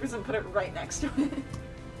newspapers and put it right next to it.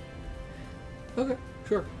 Okay,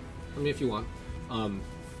 sure. I mean, if you want.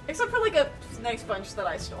 Except for, like, a nice bunch that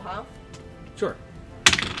I still have. Sure.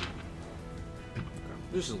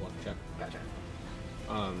 This is a luck check. Gotcha.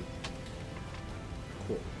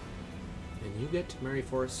 Cool. And you get to Mary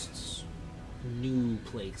Forrest's new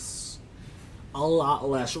place. A lot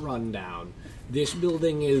less rundown. This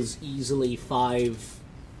building is easily 5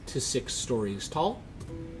 to 6 stories tall.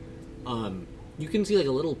 You can see like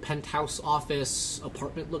a little penthouse office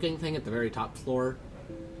apartment looking thing at the very top floor.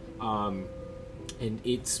 And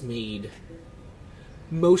it's made...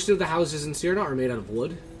 Most of the houses in Styrna are made out of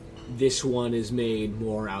wood. This one is made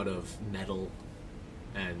more out of metal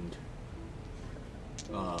and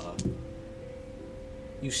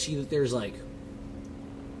you see that there's like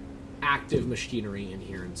active machinery in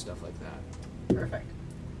here and stuff like that. Perfect.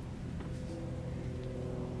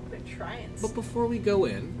 I'm gonna try and... But before we go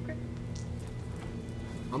in, Okay.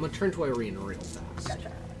 I'm gonna turn to Irene real fast.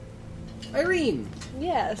 Gotcha. Irene,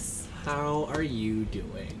 Yes. how are you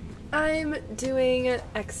doing? I'm doing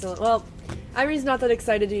excellent. Well, Irene's not that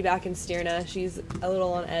excited to be back in Styrna. She's a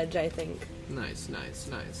little on edge, I think. Nice.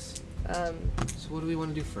 So what do we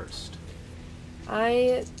want to do first?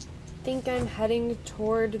 I think I'm heading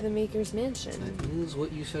toward the Maker's Mansion. That is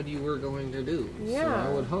what you said you were going to do. Yeah. So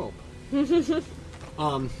I would hope.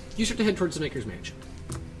 You start to head towards the Maker's Mansion.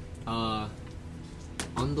 On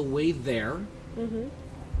the way there, I'm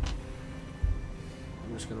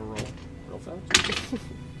just gonna roll real fast.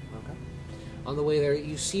 Okay. On the way there,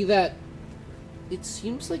 you see that it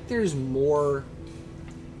seems like there's more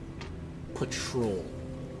patrol.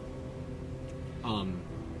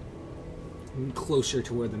 Closer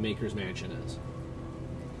to where the Maker's Mansion is.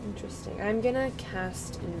 Interesting. I'm gonna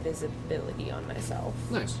cast invisibility on myself.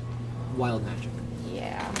 Nice. Wild magic.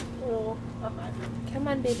 Yeah. Cool. Imagine. Come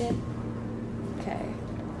on, baby. Okay.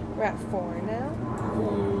 We're at 4 now.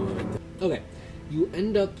 Okay. You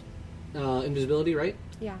end up invisibility, right?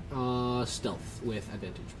 Yeah. Stealth with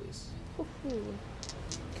advantage, please. Woohoo.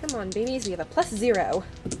 Come on, babies. We have a +0.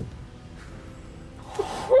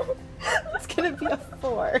 It's gonna be a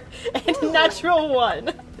 4 and a natural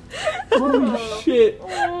 1. Holy shit!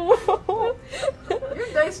 Your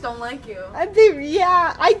dice don't like you.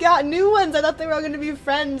 I got new ones. I thought they were all gonna be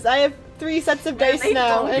friends. I have 3 sets of dice they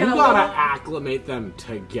now. don't You get And gotta acclimate them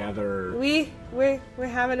together. we're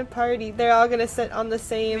having a party. They're all gonna sit on the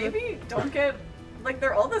same. Maybe don't get... Like,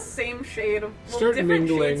 they're all the same shade of... Well, Start different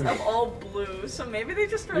mingling. shades of all blue, so maybe they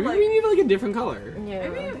just are Maybe like... we need like a different color. Yeah.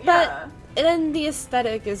 Maybe, But yeah. then the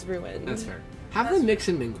aesthetic is ruined. That's fair. Have them mix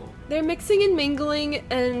and mingle. They're mixing and mingling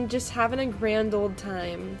and just having a grand old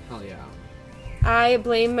time. Hell yeah. I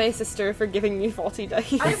blame my sister for giving me faulty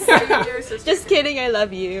dice. I blame your sister. Just kidding, I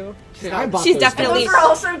love you. I bought she's those definitely- Those were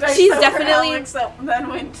also dice she's that were definitely- Alex that then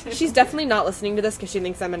went to... She's definitely not listening to this because she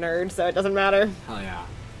thinks I'm a nerd, so it doesn't matter. Hell yeah.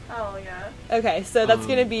 Oh, yeah. Okay, so that's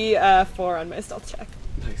gonna be 4 on my stealth check.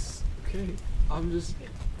 Nice. Okay. I'm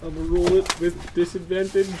gonna roll it with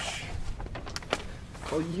disadvantage.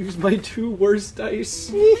 I'll use my 2 worst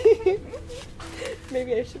dice.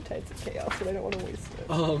 Maybe I should Tides of Chaos, but I don't want to waste it.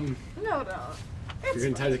 No, no. If you're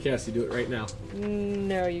in Tides of Chaos, you do it right now.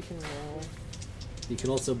 No, you can roll. You can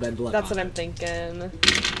also bend luck. That's on what I'm it. thinking.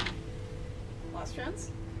 Last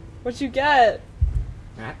chance? What'd you get?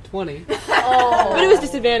 At 20. Oh. But it was It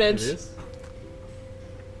disadvantage. is.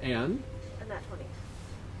 And And that 20.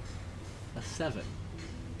 a 7.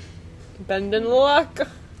 Bending luck.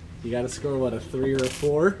 You gotta score, what, a 3 or a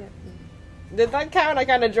 4? Did that count? I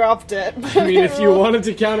kind of dropped it. I mean, if you wanted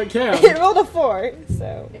to count, it It counts. rolled a 4,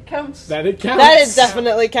 so. It counts. That it counts. That it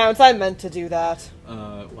definitely counts. I meant to do that.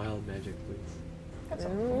 Wild magic, please. Got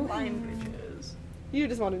some blind bitches. You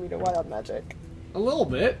just wanted me to wild magic. A little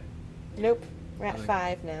bit. Nope. We're at Like-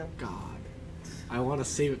 5 now. God. I want to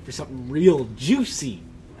save it for something real juicy.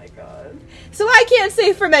 god. So I can't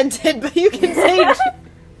say fermented, but you can say.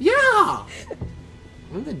 Yeah!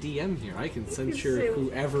 I'm the DM here. I can say- censure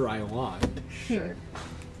whoever I want. Sure.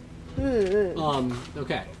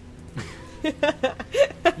 Okay. You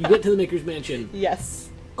get to the Maker's Mansion Yes.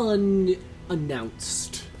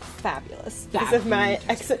 unannounced. Fabulous. Because of my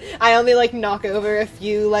I only like knock over a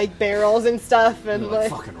few like barrels and stuff, and They're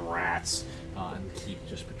like like fucking rats. And keep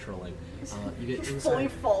just patrolling. You get Fully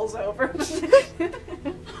inside. falls over.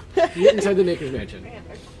 You get inside the Maker's Mansion. Man,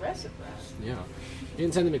 aggressive rat. Yeah. You're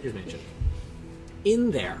inside the Maker's Mansion.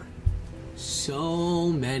 In there, so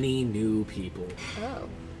many new people. oh.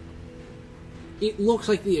 It looks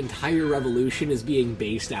like the entire revolution is being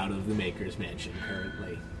based out of the Maker's Mansion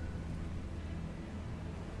currently.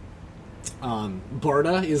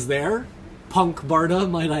 Barda is there. Punk Barda,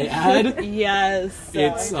 might I add. Yes.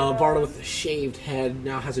 It's Barda with a shaved head,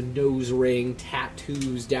 now has a nose ring,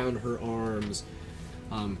 tattoos down her arms.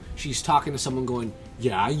 She's talking to someone going,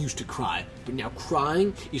 yeah, I used to cry, but now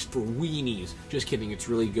crying is for weenies. Just kidding, it's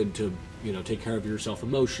really good to, take care of yourself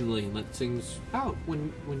emotionally and let things out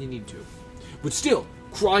when you need to. But still,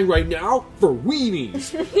 crying right now for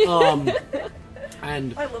weenies.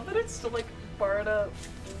 And I love that it's still like Barda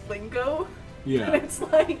lingo. yeah. And it's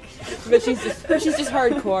like But she's just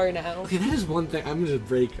hardcore now. Okay, that is one thing. I'm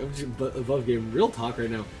just above game. Real talk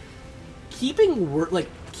right now.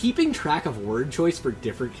 Keeping track of word choice for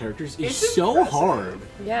different characters is It's so impressive. hard.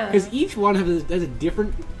 Yeah. Because each one has a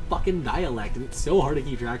different fucking dialect, and it's so hard to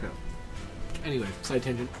keep track of. Anyway, side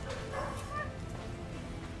tangent.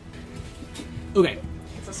 Okay,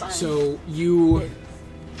 it's a sign. so you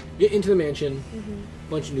get into the mansion,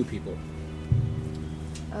 bunch of new people.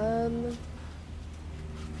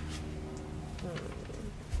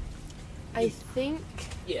 I think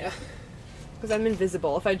Yeah. because I'm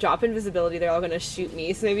invisible. If I drop invisibility, they're all gonna shoot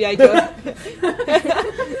me. So maybe I go.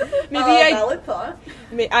 Valid thought.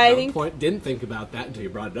 I think. Didn't think about that until you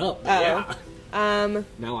brought it up. Oh. Yeah. Um,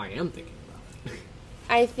 Now I am thinking about it.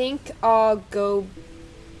 I think I'll go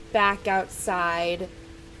back outside.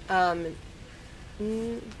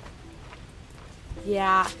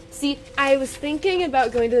 Yeah. See, I was thinking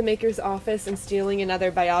about going to the Maker's office and stealing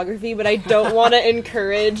another biography, but I don't want to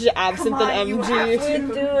encourage Absinthe Come on, and you MG. have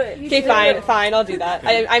to. Do it. Okay, fine, I'll do that.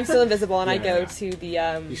 I'm still invisible, and I Yeah, go yeah. to the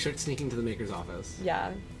You start sneaking to the Maker's office.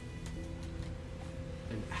 yeah.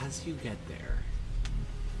 And as you get there,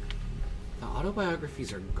 the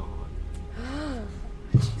autobiographies are gone.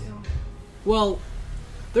 Well,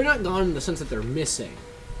 they're not gone in the sense that they're missing.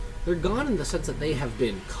 They're gone in the sense that they have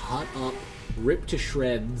been cut up, ripped to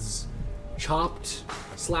shreds, chopped,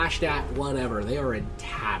 slashed at, whatever. They are in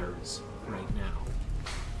tatters right now.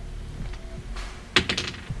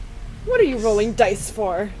 What are you rolling dice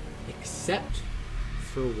for? Except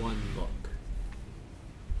for one book.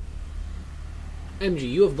 MG,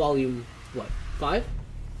 you have volume, what, 5?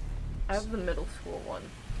 I have the middle school one.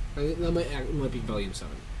 I think that might be volume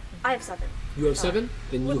 7. I have 7. You have 7?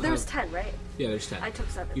 Then Well, you there's have... 10, right? Yeah, there's 10. I took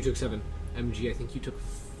 7. You took 7. MG, I think you took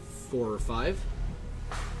 4 or 5.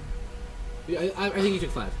 Yeah, I think you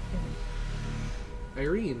took 5.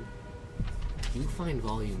 Irene, you find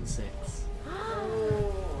volume 6.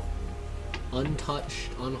 Untouched,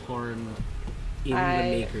 unharmed, in the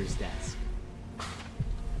Maker's desk.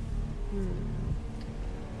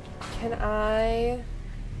 Can I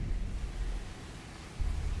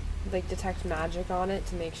detect magic on it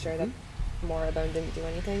to make sure that Moribone didn't do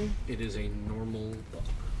anything? It is a normal book.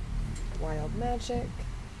 Wild magic.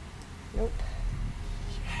 Nope.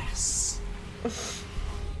 Yes.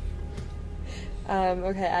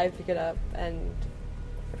 Okay, I pick it up, and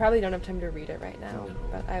I probably don't have time to read it right now, No.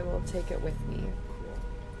 but I will take it with me.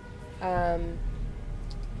 Cool.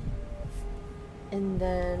 And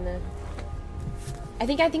then I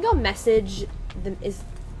think I'll message the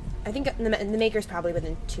I think the Maker's probably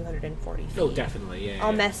within 240 feet. Oh, definitely, yeah.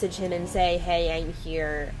 I'll yeah. message him and say, "Hey, I'm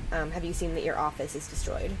here. Have you seen that your office is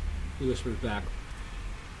destroyed?" He whispers back,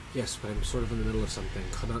 yes, but I'm sort of in the middle of something.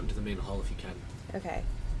 Come out into the main hall if you can. Okay.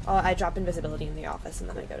 I drop invisibility in the office, and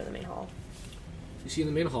then I go to the main hall. You see in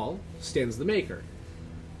the main hall stands the Maker,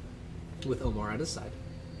 with Omar at his side.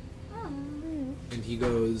 And he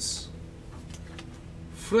goes,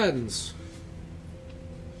 friends,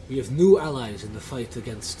 we have new allies in the fight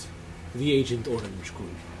against the Agent Orange Group.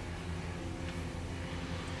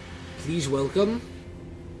 Please welcome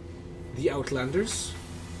the Outlanders.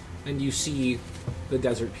 And you see the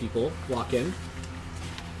desert people walk in.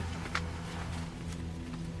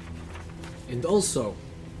 And also,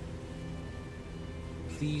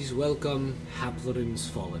 please welcome Haplerin's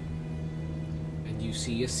Fallen. And you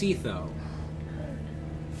see a Cetho,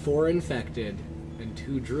 4 infected, and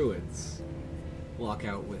 2 druids walk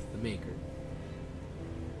out with the Maker.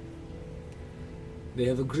 They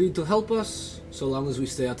have agreed to help us so long as we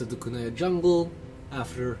stay out of the Kunaya jungle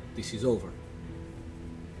after this is over.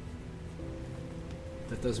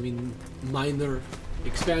 That does mean minor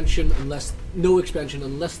expansion, no expansion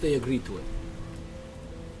unless they agree to it.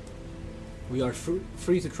 We are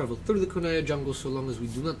free to travel through the Kunaya jungle so long as we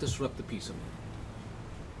do not disrupt the peace of it.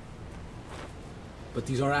 But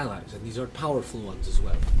these are allies, and these are powerful ones as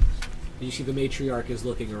well. You see the matriarch is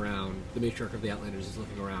looking around, the matriarch of the Outlanders is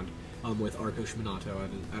looking around, with Arkosh Minato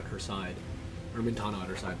at her side, or Mintano at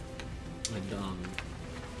her side. And,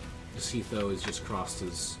 Sitho has just crossed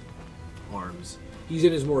his arms. He's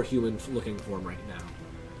in his more human-looking form right now.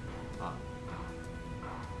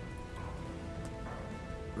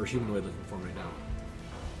 Or humanoid-looking form right now.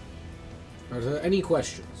 Are there any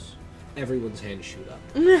questions? Everyone's hands shoot up.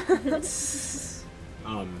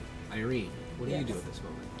 Irene, what do you do at this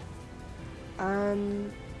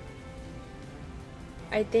moment?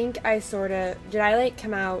 I think I sort of... Did I, like,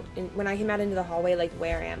 come out... when I came out into the hallway, like,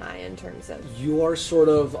 where am I in terms of... You are sort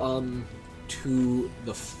of, to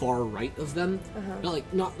the far right of them.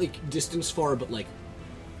 Not like distance far, but like...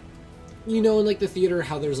 You know, in, like, the theater,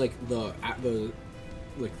 how there's, like, the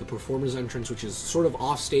performer's entrance, which is sort of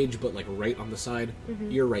off stage, but, like, right on the side?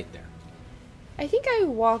 Mm-hmm. You're right there. I think I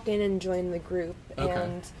walk in and join the group,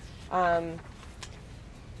 and,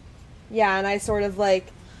 yeah, and I sort of,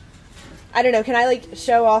 like... I don't know, can I, like,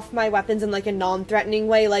 show off my weapons in, like, a non-threatening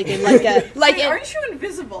way, like, in, like, a... like, Wait, aren't you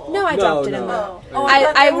invisible? No, I dropped it in the...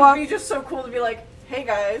 I would be just so cool to be like, hey,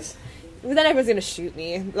 guys. But then everyone's gonna shoot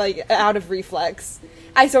me, like, out of reflex.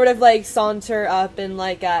 I sort of, like, saunter up and,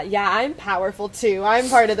 like, yeah, I'm powerful, too. I'm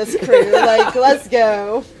part of this crew. Like, let's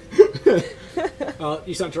go.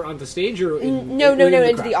 You saunter onto stage, or... No,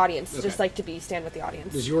 into the audience. Okay. Just, like, to stand with the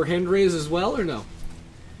audience. Does your hand raise as well, or no?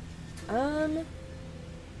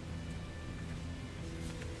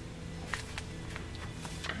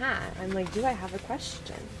 I'm like, do I have a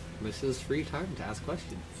question? This is free time to ask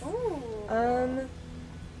questions. Oh.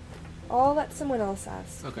 I'll let someone else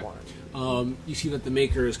ask one. You see that the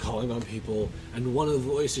Maker is calling on people, and one of the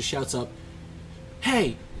voices shouts up,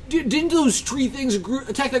 "Hey, didn't those tree things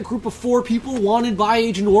attack that group of 4 people wanted by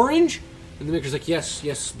Agent Orange?" And the Maker's like,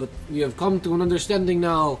 yes, but we have come to an understanding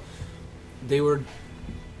now.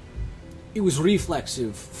 It was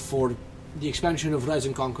reflexive for the expansion of Rise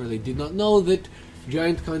and Conquer. They did not know that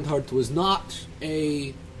Giant Kind Heart was not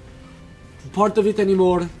a part of it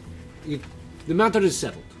anymore. The matter is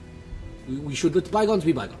settled. We should let bygones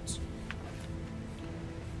be bygones.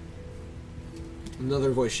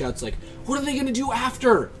 Another voice shouts like, "What are they going to do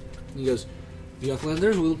after?" And he goes, "The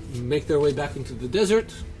Outlanders will make their way back into the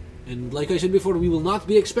desert, and like I said before, we will not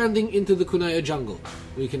be expanding into the Kunaya jungle.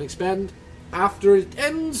 We can expand after it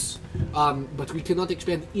ends, but we cannot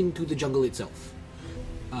expand into the jungle itself."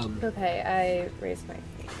 Okay, I raised my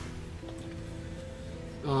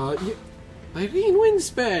hand. Irene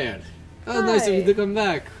Winspan! Oh, nice of you to come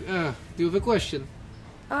back. Do you have a question?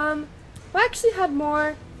 I actually had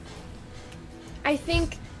more. I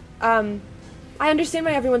think, I understand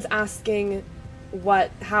why everyone's asking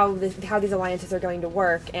how these alliances are going to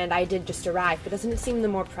work, and I did just arrive, but doesn't it seem the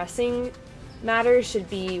more pressing matter should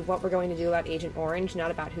be what we're going to do about Agent Orange,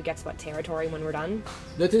 not about who gets what territory when we're done?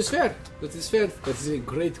 That is fair. That is a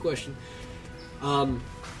great question.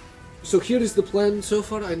 So here is the plan so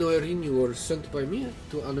far. I know, Irene, you were sent by me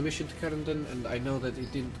on a mission to Carrington, and I know that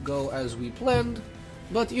it didn't go as we planned,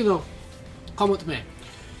 but, come what may.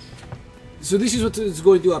 So this is what is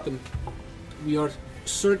going to happen. We are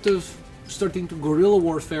sort of starting to guerrilla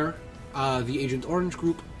warfare the Agent Orange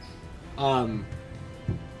group.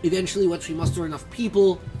 Eventually, once we muster enough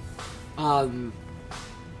people,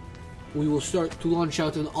 we will start to launch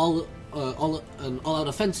out an all-out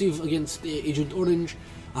offensive against Agent Orange.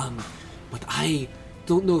 But I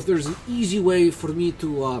don't know if there's an easy way for me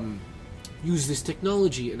to use this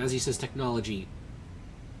technology. And as he says technology,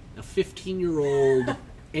 a 15-year-old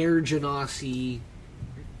Air Genasi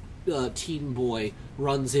teen boy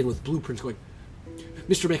runs in with blueprints going,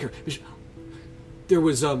 "Mr. Maker, there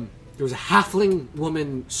was a halfling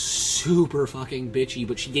woman, super fucking bitchy,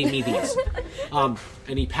 but she gave me these."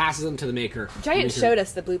 And he passes them to the Maker. Giant showed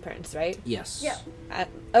us the blueprints, right? Yes. Yeah.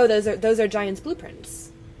 Those are Giant's blueprints.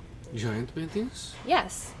 Giant made these?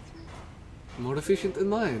 Yes. More efficient than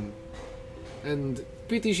mine. And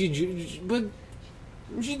pity but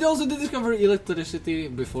she also did discover electricity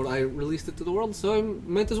before I released it to the world, so I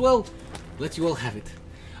might as well let you all have it.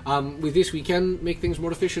 With this, we can make things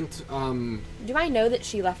more efficient. Do I know that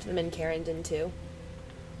she left them in Carrington, too?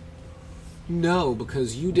 No,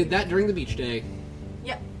 because you did that during the beach day.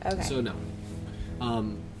 Yeah. Okay. So no.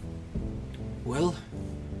 Well,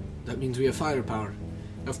 that means we have firepower.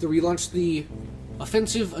 After we launch the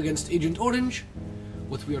offensive against Agent Orange,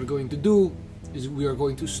 what we are going to do is we are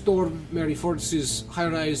going to storm Mary Force's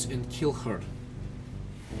high-rise and kill her.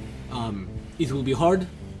 It will be hard.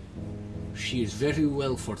 She is very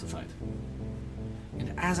well fortified.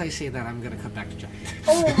 And as I say that, I'm going to cut back to Giant.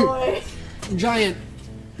 Oh boy. Giant,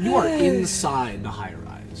 you are inside the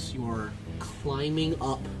high-rise. You are climbing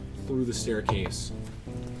up through the staircase.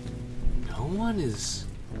 No one has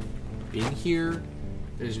been here.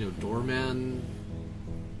 There's no doorman.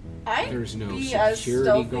 There's no be as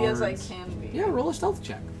security stealthy as I guards. can be. Yeah, roll a stealth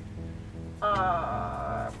check.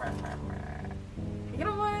 You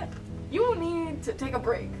know what? You need to take a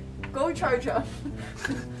break. Go charge up.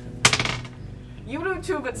 You do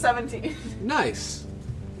too, but 17. Nice.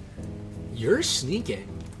 You're sneaking.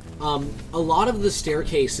 A lot of the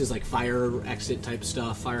staircase is like fire exit type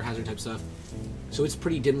stuff, fire hazard type stuff. So it's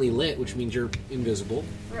pretty dimly lit, which means you're invisible.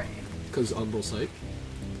 Right. Because umbral sight.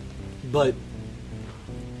 But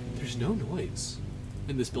there's no noise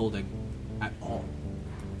in this building at all.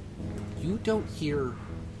 You don't hear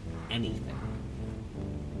anything.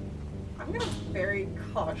 I'm gonna very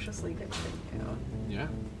cautiously continue. Yeah.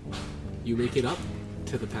 You make it up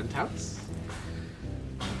to the penthouse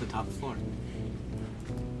at the top floor.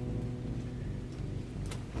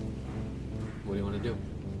 What do you want to do?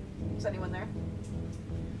 Is anyone there?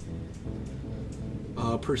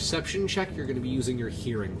 Perception check, you're going to be using your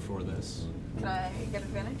hearing for this. Can I get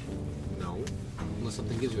advantage? No. Unless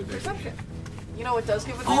something gives you advantage. Perception. You know what does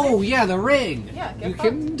give advantage? Oh, yeah, the ring! Yeah, get you fucked.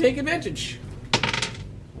 can take advantage.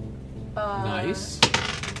 Nice.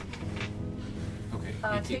 Okay.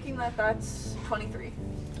 you take- Taking that's 23.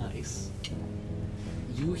 Nice.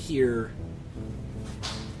 You hear...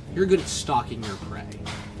 You're good at stalking your prey.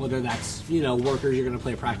 Whether that's, workers you're going to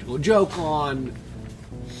play a practical joke on,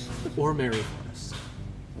 or Mary Force.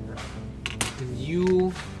 And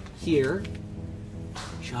you hear,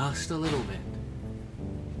 just a little bit,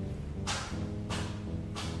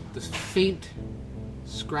 this faint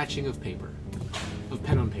scratching of paper. Of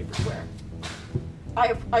pen on paper. Where?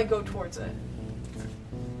 I go towards it.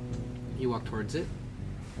 You walk towards it.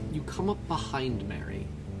 You come up behind Mary,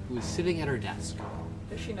 who is sitting at her desk.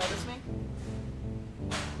 Does she notice me?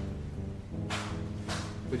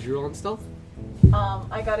 Would you roll on stealth?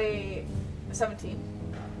 I got a 17.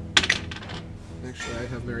 Actually, I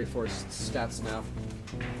have Mary Force stats now.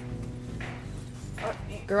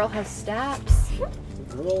 Girl has stats.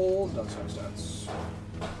 Girl does have stats.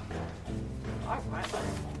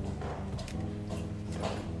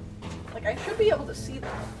 Like, I should be able to see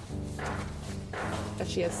them. That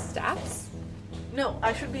she has stats? No,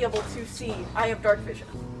 I should be able to see. I have dark vision.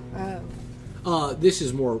 Oh. This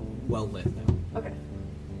is more well lit though. Okay.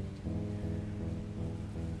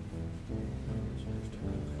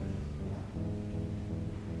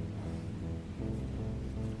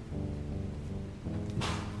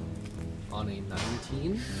 On a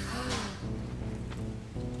 19.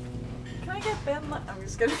 Can I get Ben? I'm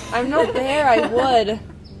just kidding. I'm not there, I would.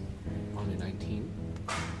 On a 19.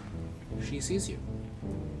 She sees you.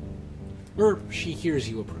 Or she hears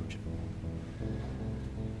you approaching.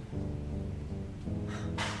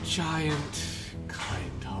 Giant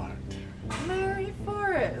kind heart. Mary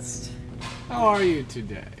Forrest. How are you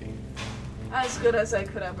today? As good as I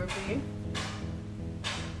could ever be.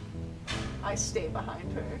 I stay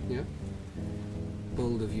behind her. Yeah.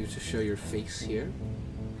 Bold of you to show your face here.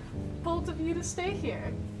 Bold of you to stay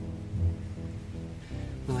here.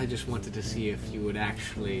 Well, I just wanted to see if you would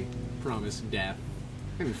actually promise death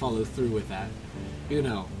and follow through with that.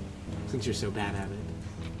 Since you're so bad at it.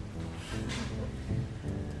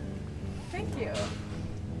 Thank you.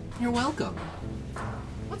 You're welcome.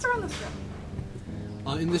 What's around this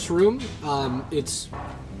room? In this room, it's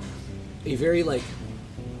a very,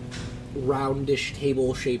 roundish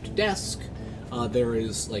table-shaped desk. There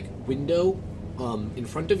is, window in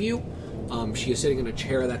front of you. She is sitting in a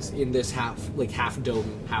chair that's in this half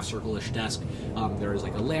dome, half circle-ish desk. There is, a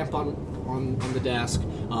lamp on the desk.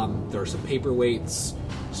 There are some paperweights,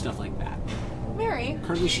 stuff like that. Mary.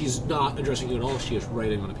 Currently, she's not addressing you at all. She is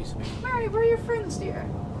writing on a piece of paper. Mary, where are your friends, dear?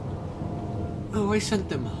 Oh, I sent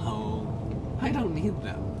them home. I don't need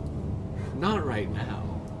them. Not right now.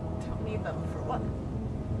 Don't need them for what?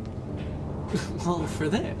 Well, for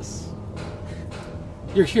this.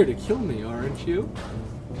 You're here to kill me, aren't you?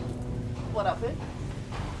 What of it?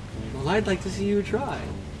 Well, I'd like to see you try.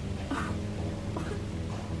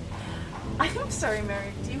 I'm sorry,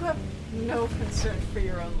 Mary. Do you have no concern for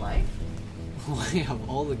your own life? Well, I have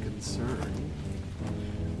all the concern.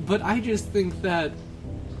 But I just think that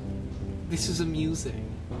This is amusing.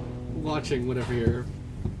 Watching whatever you're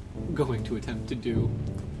going to attempt to do.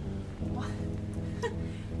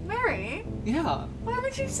 Mary, Yeah, why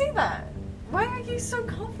would you say that? Why are you so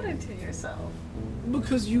confident in yourself?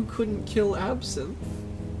 because you couldn't kill Absinthe,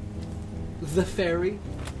 the fairy.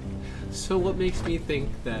 So what makes me think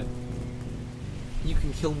that you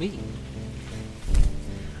can kill me?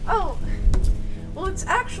 Oh, well, it's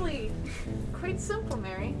actually quite simple,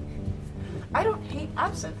 Mary. I don't hate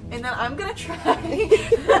Absinthe, and then I'm gonna try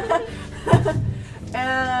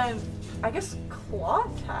and I guess claw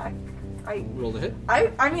attack. Roll to hit.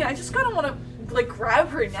 I mean, I just kind of want to like grab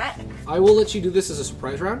her neck. I will let you do this as a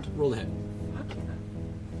surprise round. Roll to hit.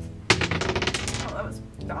 Oh, that was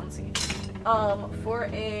bouncy. For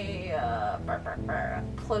a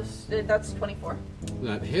close, that's 24.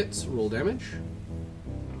 That hits. Roll damage.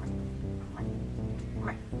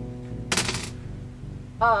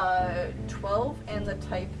 12, and the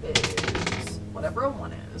type is whatever a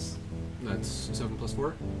 1 is. That's 7 plus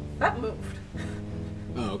 4. That moved.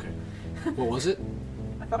 Oh, okay. What was it?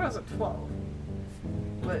 I thought it was a 12.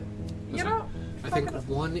 But, you That's know... I think fuck it.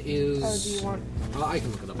 1 is... Oh, do you want I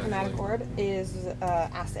can look it up chromatic actually. orb? Is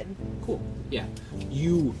acid. Cool. Yeah.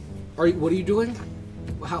 What are you doing?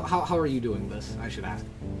 How are you doing this? I should ask.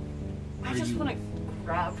 I Are just you- want to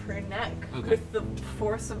grab her neck Okay. with the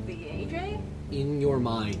force of the AJ. In your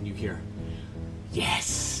mind, you hear,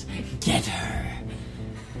 "Yes, get her,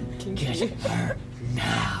 get her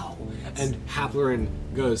now." And Haplarin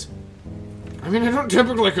goes, "I mean, I don't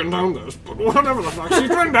typically condone this, but whatever the fuck, she's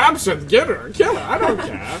trying to Absinthe. Get her, kill her. I don't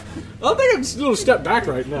care. I think I'd still step back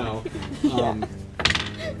right now."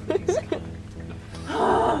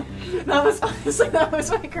 That was honestly, that was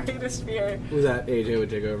my greatest fear. Was that AJ would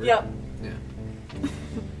take over? Yep. Yeah.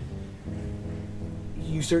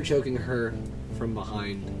 You start choking her from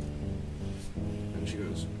behind, and she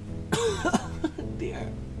goes, "Dear,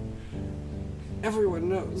 everyone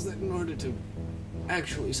knows that in order to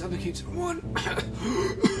actually suffocate someone,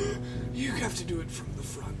 you have to do it from the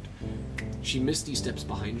front." She misty steps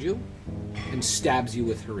behind you and stabs you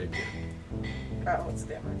with her rapier. Oh, what's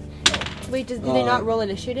the damage? Wait, did they not roll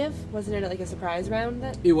initiative? Wasn't it like a surprise round?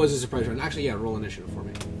 That It was a surprise round. Actually, yeah, roll initiative for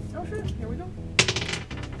me. Oh, sure. Here we go.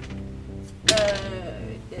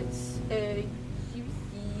 It's a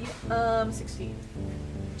 16.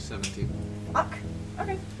 17. Fuck.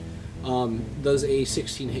 Okay. Does a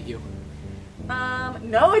 16 hit you?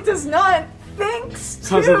 No, it does not. Thanks to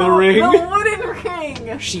 'Cause of the ring? the wooden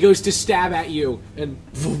ring. She goes to stab at you, and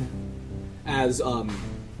boom, as the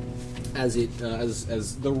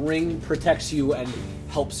ring protects you and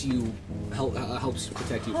helps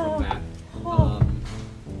protect you from that.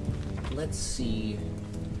 Let's see.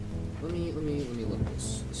 Let me look at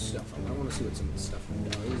this stuff up. I want to see what some of this stuff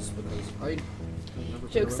does because I.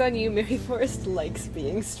 joke's on you. Mary Forrest likes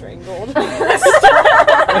being strangled.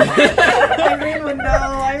 Irene would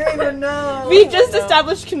know. Irene would know. We just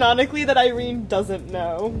established canonically that Irene doesn't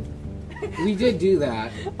know. We did do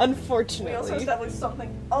that. We also Unfortunately. established something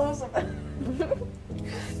else.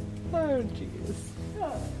 Oh jeez.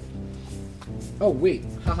 Oh wait,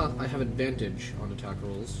 haha! I have advantage on attack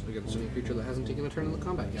rolls against any creature that hasn't taken a turn in the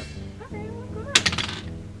combat yet. Okay, well, good.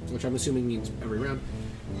 Which I'm assuming means every round.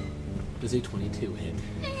 Does a 22 hit?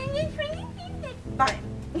 Fine.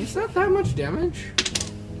 It's not that much damage.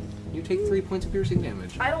 You take 3 points of piercing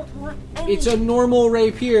damage. I don't want any. It's a normal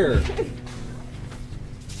rapier.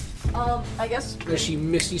 I guess. As she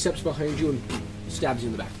misty steps behind you and stabs you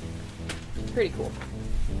in the back. Pretty cool.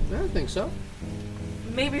 I don't think so.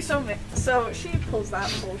 Maybe so. So she pulls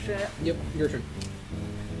that bullshit. Yep, your turn.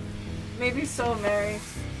 Maybe so, Mary.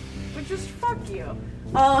 But just fuck you.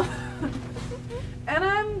 And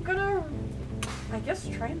I'm gonna, I guess,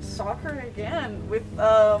 try and sock her again with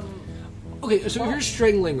Okay, so you're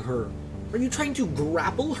strangling her. Are you trying to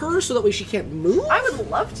grapple her so that way she can't move? I would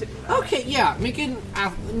love to do that. Okay, yeah. Make an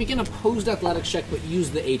opposed athletics check, but use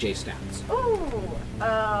the AJ stats. Ooh.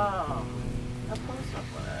 Opposed athletics.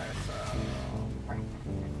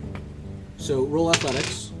 So roll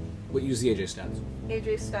athletics, but use the AJ stats.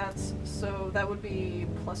 AJ stats. So that would be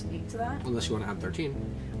 +8 to that. Unless you want to add 13.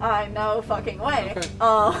 No fucking way.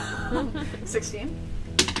 Okay. 16.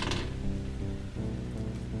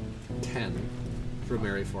 10 for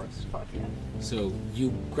Mary Forrest. Fuck yeah. So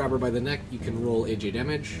you grab her by the neck, you can roll AJ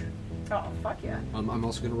damage. Oh fuck yeah. I'm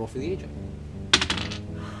also going to roll for the AJ.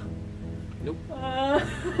 Nope.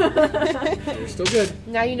 You're still good.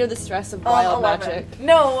 Now you know the stress of wild 11. magic.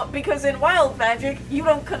 No, because in wild magic, you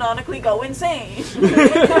don't canonically go insane.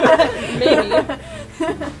 Maybe.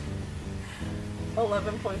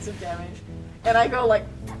 11 points of damage. And I go like,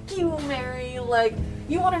 fuck you, Mary. Like,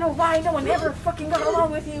 You want to know why no one ever fucking got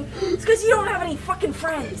along with you? It's because you don't have any fucking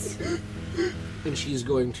friends. And she's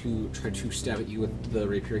going to try to stab at you with the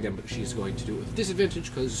rapier again, but she's going to do it with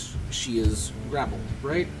disadvantage because she is grappled,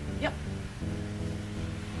 right? Yep.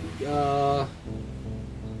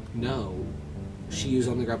 No. She is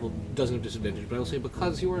on the grapple, doesn't have disadvantage, but I will say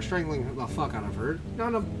because you are strangling the fuck out of her, not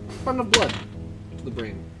enough blood to the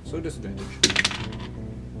brain, so disadvantage.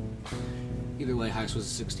 Either way, highest was a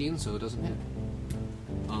 16, so it doesn't hit.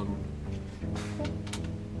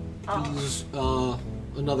 Please,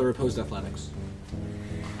 another opposed athletics.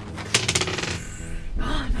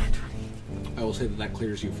 Oh, not 20. I will say that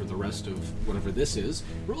clears you for the rest of whatever this is.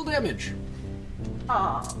 Roll damage.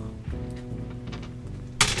 Aw.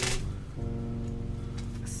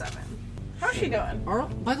 7. How's she doing?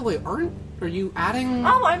 By the way, are you adding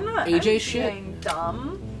Oh, I'm not. AJ I'm shit? being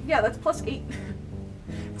dumb. Yeah, that's plus 8.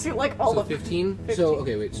 To like all So of 15? 15. So,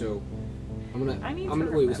 okay, wait, so I'm I gonna... need to wait,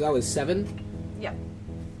 remember. so that was 7? Yeah.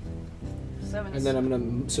 7. And then I'm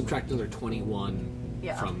gonna subtract another 21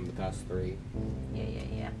 Yeah. from the past 3.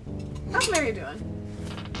 Yeah. How's Mary doing?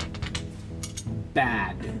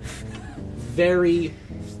 Bad. Very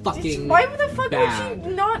fucking Why the fuck bad. would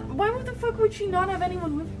she not? Why the fuck would she not have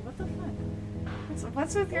anyone with her? What the fuck?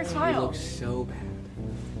 What's with your You smile? look so bad.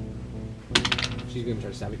 She's gonna try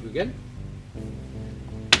to stab at you again.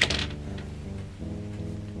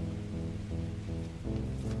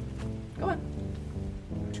 Go on.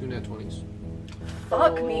 2 nat 20s.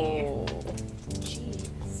 Fuck me.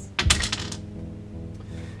 Jeez.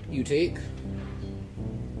 You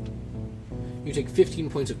take 15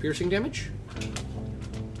 points of piercing damage.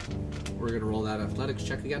 We're gonna roll that athletics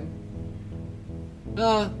check again.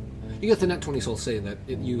 You get the net 20, so I'll say that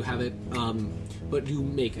you have it, but you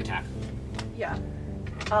make attack. Yeah.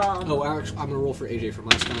 Oh, actually, I'm gonna roll for AJ from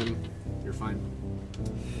last time. You're fine.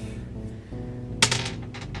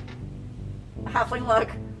 Halfling luck.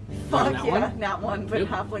 Fuck nat yeah, one? nat 1, but Yep.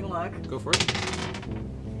 halfling luck. Go for it.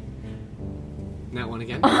 Nat 1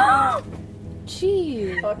 again.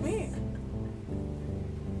 Jeez. Fuck me.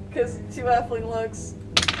 Because 2 halfling looks.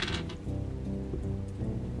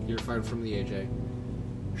 You're fine from the AJ.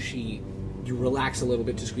 You relax a little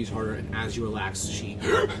bit to squeeze harder, and as you relax, she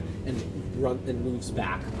and moves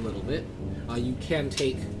back a little bit. You can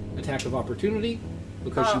take attack of opportunity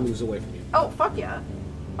because she moves away from you. Oh, fuck yeah.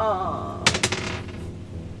 Not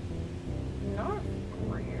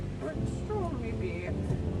great, but still maybe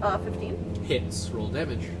 15. Hits, roll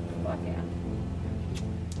damage, Fuck yeah.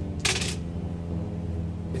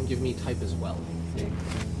 and give me type as well.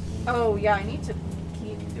 Oh yeah, I need to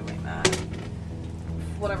keep doing that.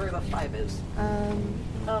 Whatever the 5 is.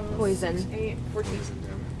 Poison. 6, 8, 14.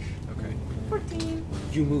 Damage. Okay. 14.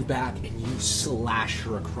 You move back and you slash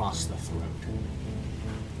her across the throat.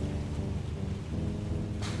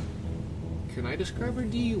 Can I describe, or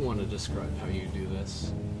do you want to describe how you do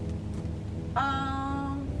this?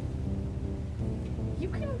 You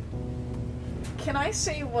can. Can I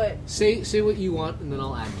say what? Say what you want, and then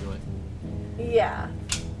I'll add to it. Yeah.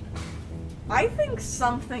 I think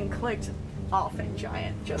something clicked off in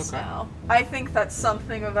Giant just Okay. now. I think that's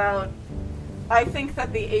something about. I think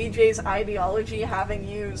that the AJ's ideology, having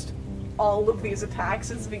used all of these attacks,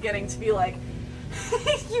 is beginning to be like,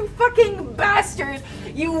 you fucking bastard!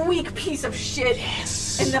 You weak piece of shit!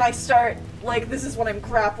 Yes. And then I start, like, this is when I'm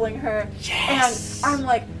grappling her. Yes. And I'm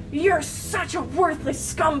like, you're such a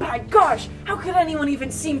worthless scumbag! Gosh, how could anyone even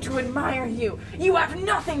seem to admire you? You have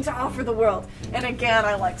nothing to offer the world! And again,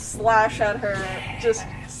 I, like, slash at her, just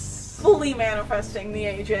fully manifesting the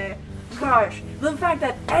AJ. Gosh, the fact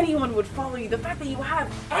that anyone would follow you, the fact that you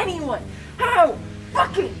have anyone! How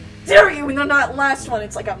fucking dare you! And on that last one,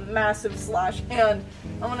 it's like a massive slash. And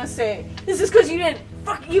I want to say, this is because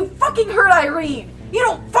you fucking hurt Irene! You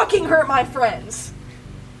don't fucking hurt my friends!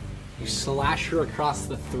 You slash her across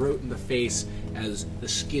the throat and the face as the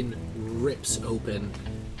skin rips open.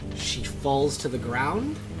 She falls to the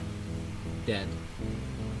ground, dead.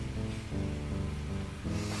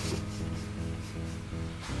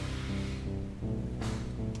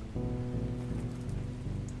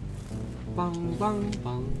 Bang, bang,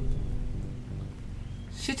 bang.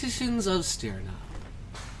 Citizens of Styrna,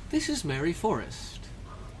 this is Mary Forrest.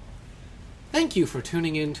 Thank you for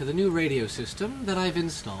tuning in to the new radio system that I've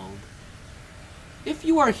installed. If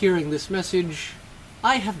you are hearing this message,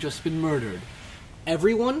 I have just been murdered.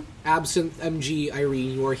 Everyone, Absinthe, MG,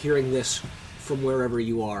 Irene, you are hearing this from wherever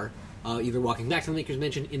you are, either walking back to the Maker's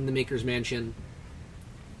Mansion, in the Maker's Mansion.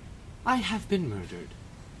 I have been murdered.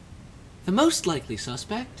 The most likely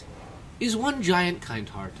suspect is one giant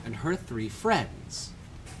Kindheart and her 3 friends.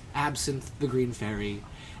 Absinthe, the Green Fairy,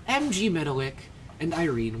 MG Meadowick, and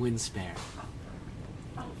Irene Winspare.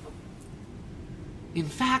 In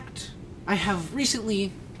fact, I have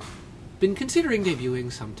recently been considering debuting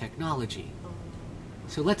some technology.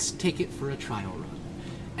 So let's take it for a trial run.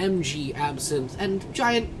 MG, Absinthe, and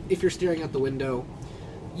Giant, if you're staring out the window,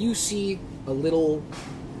 you see a little...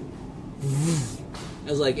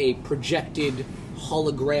 as like a projected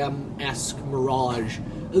hologram-esque mirage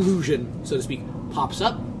illusion, so to speak, pops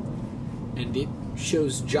up, and it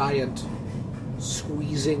shows Giant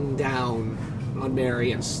squeezing down on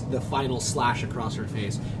Mary and the final slash across her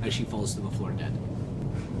face as she falls to the floor dead.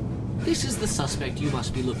 This is the suspect you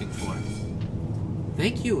must be looking for.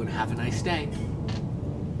 Thank you and have a nice day.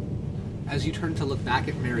 As you turn to look back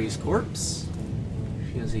at Mary's corpse,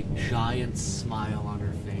 she has a giant smile on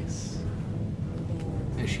her face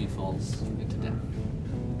as she falls into death.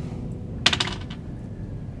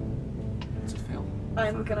 It's a fail.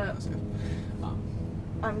 I'm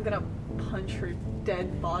gonna punch her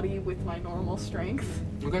dead body with my normal strength.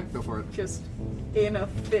 Okay, go for it. Just in a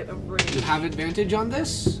fit of rage. You have advantage on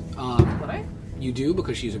this. Would I? You do,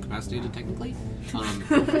 because she's incapacitated, technically.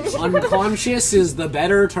 Unconscious is the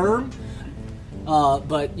better term.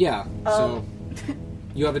 But yeah, so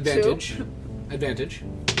you have advantage. Two. Advantage.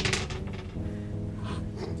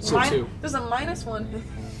 So 2. There's a -1.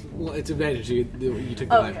 Well, it's advantage. You took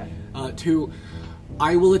the 5. Okay. 2.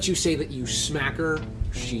 I will let you say that you smack her.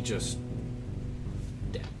 She just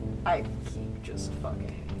dead. I keep just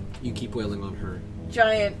fucking. You keep wailing on her.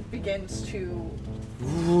 Giant begins to.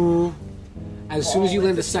 As soon as you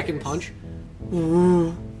land a second punch,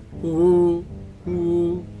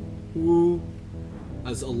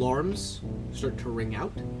 as alarms start to ring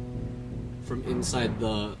out from inside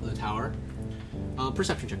the tower.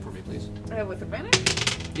 Perception check for me, please. With advantage?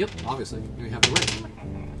 Yep, obviously. You have the right.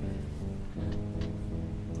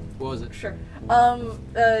 What was it? Sure.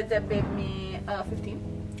 That made me 15.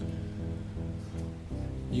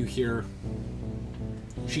 You hear,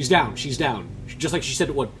 she's down, just like she said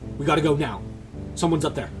it would. We gotta go now. Someone's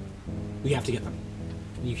up there. We have to get them.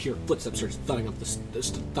 And you hear footsteps start thudding up the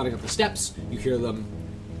steps. You hear them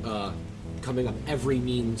coming up every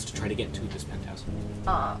means to try to get to this penthouse.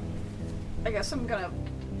 I guess I'm gonna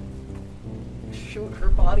shoot her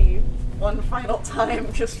body one final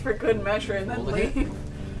time just for good measure and then leave.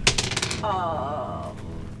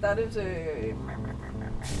 That is a...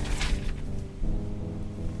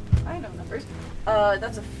 I know numbers.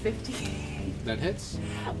 That's a 50. That hits?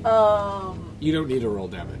 You don't need to roll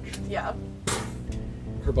damage. Yeah.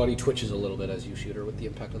 Her body twitches a little bit as you shoot her with the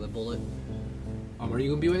impact of the bullet. Are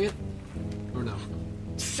you imbuing it? Or no?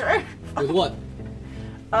 Sure. With what?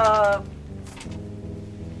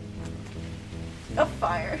 A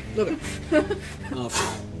fire. Okay.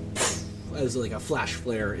 As like a flash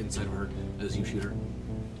flare inside of her as you shoot her.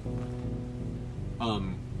 How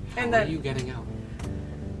are you getting out?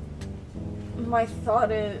 My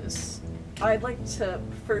thought is, I'd like to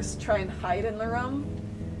first try and hide in the room.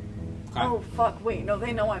 Okay. Oh fuck! Wait, no,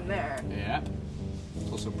 they know I'm there. Yeah.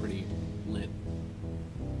 It's also pretty lit.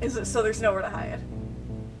 Is it so? There's nowhere to hide.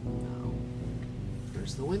 No.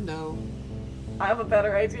 There's the window. I have a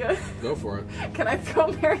better idea. Go for it. Can I throw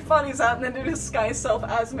Mary's bodies out and then do disguise self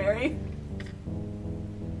as Mary?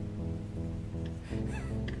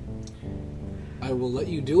 I will let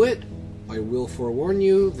you do it. I will forewarn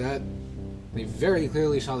you that they very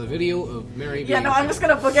clearly saw the video of Mary being... Yeah, no, I'm just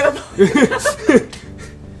gonna book it up.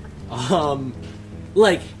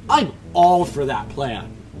 Like, I'm all for that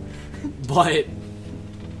plan. But,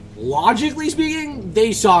 logically speaking,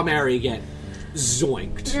 they saw Mary get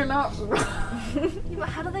zoinked. You're not wrong. Yeah, but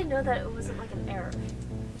how do they know that it wasn't like an error?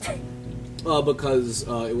 Because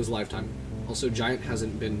it was lifetime. Also, Giant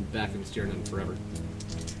hasn't been back in Styrna in forever.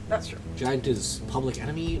 That's true. Giant is public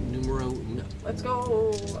enemy numero uno. Let's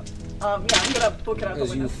go. Yeah, I'm gonna book it out the As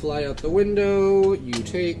window. you fly out the window, you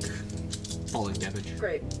take falling damage.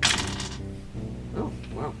 Great. Oh,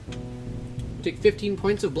 wow. You take 15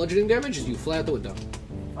 points of bludgeoning damage as you fly out the window.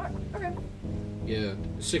 Alright, okay. Yeah,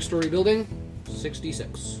 6-story building,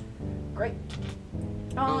 66. Great.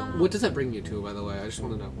 What does that bring you to, by the way? I just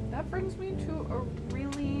want to know. That brings me to a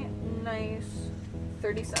really nice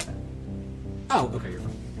 37. Oh, okay, you're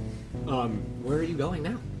fine. Where are you going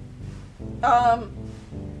now?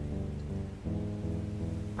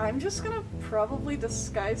 I'm just gonna probably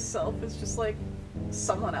disguise self as just like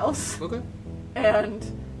someone else. Okay. And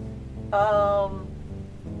I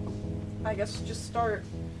guess just start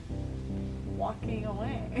walking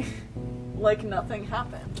away. Like nothing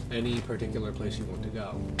happened. Any particular place you want to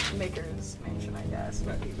go? Maker's Mansion, I guess,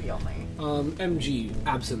 would be the only. MG,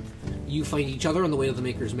 Absinthe. You find each other on the way to the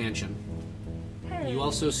Maker's Mansion. Hey. You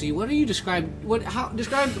also see. What do you describe?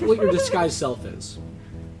 Describe what your disguised self is?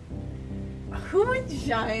 Who a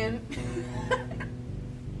giant.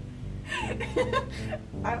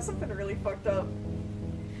 I have something really fucked up.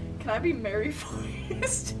 Can I be Mary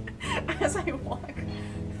Forrest as I walk?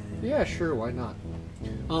 Yeah, sure. Why not?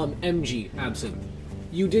 MG Absinthe.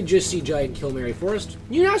 You did just see Giant kill Mary Forrest.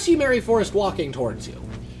 You now see Mary Forrest walking towards you.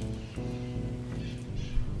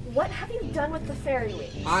 What have you done with the fairy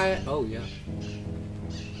wings? Oh yeah.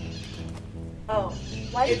 Oh.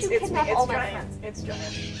 Why did you it's kidnap me, all it's my giant. friends? It's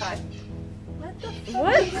giant. Hi. What the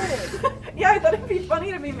What? fuck? Yeah, I thought it'd be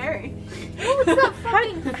funny to be Mary. No, it's not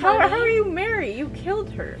fucking How funny. are you Mary? You killed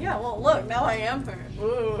her. Yeah, well, look, now I am her.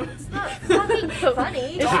 Ooh. It's not fucking funny.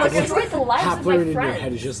 It's Don't like- destroy the lives of Halfway my in your head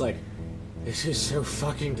friends. is just like, this is so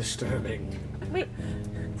fucking disturbing. Wait,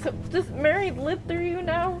 so does Mary live through you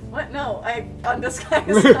now? What? No, I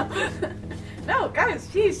undisguised now. No, guys,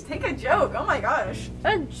 jeez, take a joke. Oh my gosh.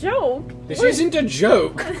 A joke? This isn't a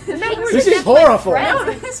joke. This This is horrible. No,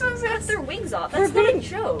 this was Cut it. their wings off. We're That's not a being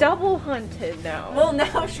joke. double hunted now. Well,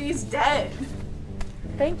 now she's dead.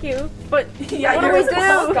 Thank you, but Yeah, what do you're we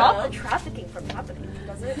welcome. do? Stop the trafficking from happening,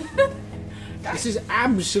 does it? This is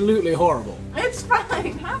absolutely horrible. It's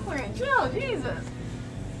fine. Halfway in jail, Jesus.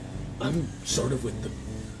 I'm sort of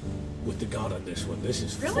with the god on this one. This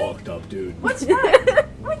is Really? fucked up, dude. What's fucked?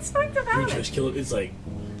 What's fucked You about it? just killed. It's like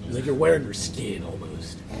you're wearing her skin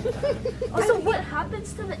almost. Also, what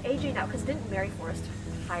happens to the AJ now? Because didn't Mary Forrest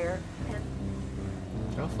hire him?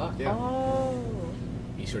 Oh fuck yeah. Oh.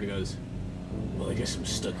 He sort of goes, well, I guess I'm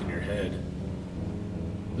stuck in your head.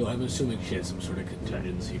 Though I'm assuming she had some sort of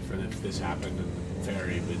contingency for if this happened in the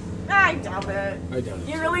ferry, but I doubt it. I doubt it.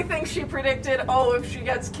 You really think she predicted, oh, if she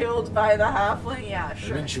gets killed by the halfling? Yeah, I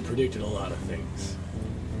sure. mean, she predicted a lot of things.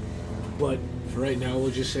 But for right now,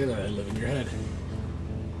 we'll just say that I live in your head.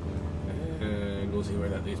 And we'll see where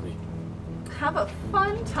that leads me. Have a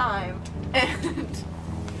fun time. And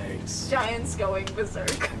Thanks. Giant's going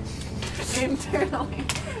berserk. Internally.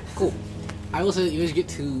 Cool. I will say that you guys get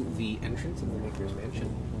to the entrance of the Maker's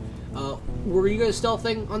Mansion. Were you guys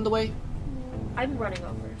stealthing on the way? I'm running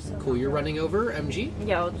over. So Cool, you're running over, MG.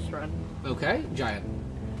 Yeah, I'll just run. Okay, Giant.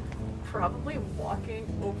 Probably walking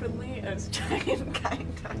openly as Giant,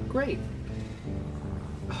 kinda. Great.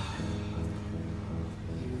 You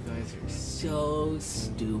guys are so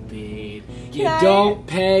stupid. You Can I- don't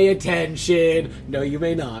pay attention. No, you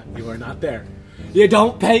may not. You are not there. You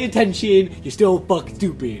don't pay attention. You're still fuck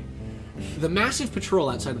stupid. The massive patrol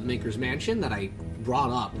outside of the Maker's Mansion that I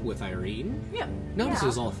brought up with Irene Yeah.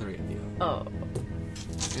 notices all three of you Oh.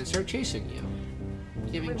 and start chasing you.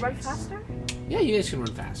 Giving we run chase. faster? Yeah, you guys can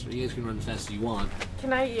run faster. You guys can run as fast as you want.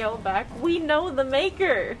 Can I yell back? We know the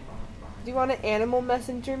Maker! Do you want to animal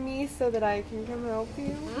messenger me so that I can come help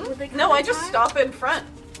you? Would they come No, I in just time? stop in front.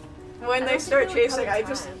 When I they don't start think they would come chasing, in I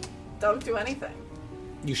just time. don't do anything.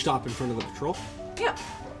 You stop in front of the patrol. Yeah.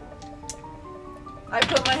 I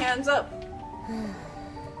put my hands up.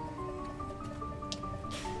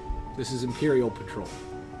 This is Imperial Patrol.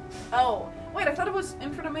 Oh, wait, I thought it was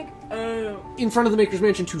in front of Oh, In front of the Maker's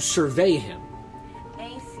Mansion to survey him.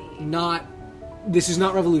 I see. Not. This is not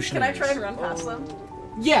Can revolutionary. I try and run past them?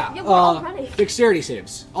 Yeah. Yeah, we're all running. Dexterity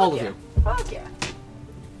saves. All of yeah. you. Fuck yeah.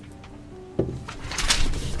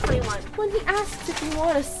 21. When he asks if you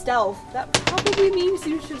want to stealth, that probably means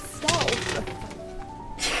you should stealth.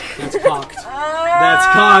 That's cocked. That's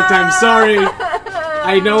cocked. I'm sorry.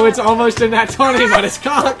 I know it's almost in that 20, but it's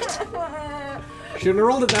cocked. Shouldn't have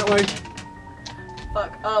rolled it that way.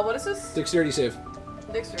 Fuck. What is this? Dexterity save.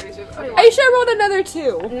 Dexterity save. Okay. I should have rolled another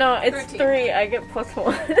 2. No, it's 13. 3. I get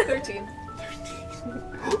 +1. 13.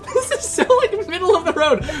 This is so like middle of the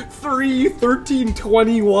road. 3, 13,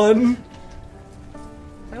 21.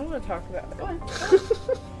 I don't want to talk about it. Go on.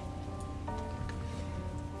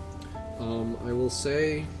 I will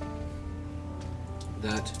say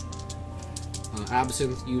that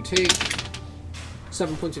Absinthe, you take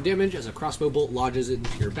 7 points of damage as a crossbow bolt lodges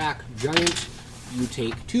into your back. Giant, you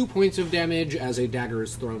take 2 points of damage as a dagger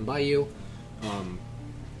is thrown by you.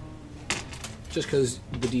 Just because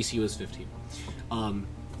the DC was 15.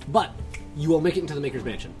 But you will make it into the Maker's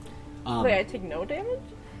Mansion. Wait, I take no damage?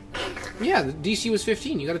 Yeah, the DC was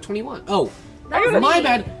 15. You got a 21. Oh, That was my me.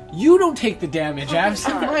 bad. You don't take the damage,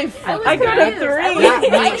 Absinthe. My fucking I got bad. a 3. That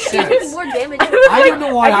makes I did sense. more damage. I don't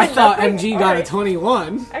know why I did thought nothing. MG got a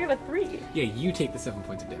 21. I got a 3. Yeah, you take the 7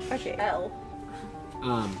 points of damage. Okay. L.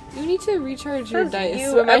 You need to recharge your Says dice.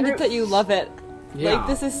 you Reminded every- that you love it. Yeah. Like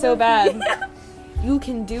this is so bad. You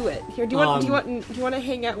can do it. Here, do you want to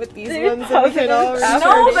hang out with these They're ones and we can all positive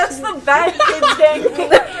No, recharge? that's the bad kid gang.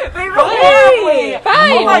 They roll Hey! away.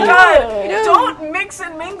 Oh my No. god. No. Don't mix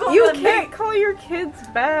and mingle. You can't call your kids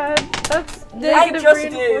bad. That's I negative just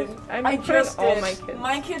did. reinforcement. I just all did. my kids.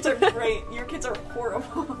 My kids are great. Your kids are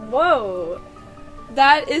horrible. Whoa.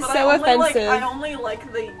 That is But so offensive. I only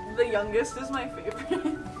like the youngest is my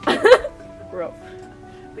favorite. Bro.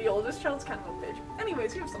 The oldest child's kind of a bitch.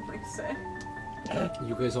 Anyways, you have something to say.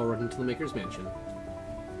 You guys all run into the Maker's Mansion.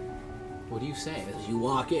 What do you say as you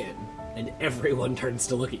walk in and everyone turns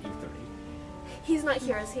to look at you three? He's not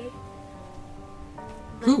here, is he?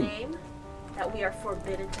 The Who? name that we are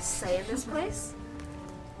forbidden to say in this place?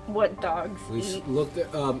 What dogs We eat. looked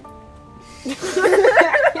at,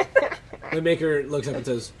 the Maker looks up and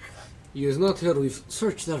says, "He is not here. We've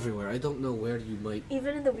searched everywhere. I don't know where you might..."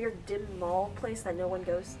 Even in the weird dim mall place that no one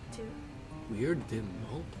goes to? Weird dim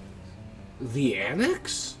mall? The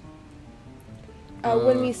Annex?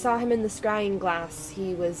 When we saw him in the scrying glass,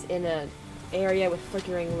 he was in a area with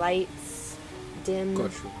flickering lights, dim.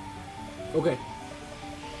 Gotcha. Okay.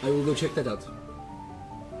 I will go check that out.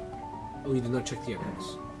 Oh, you did not check the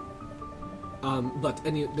Annex. But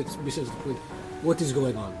that's besides the point. What is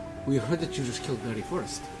going on? We heard that you just killed Mary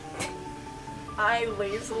Forrest.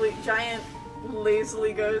 Giant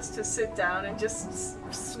lazily goes to sit down and just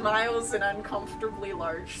smiles an uncomfortably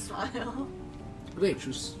large smile. Great,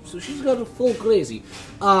 so she's got a full crazy.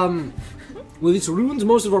 Well, this ruins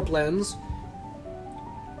most of our plans.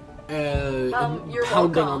 And You're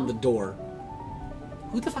pounding welcome. on the door.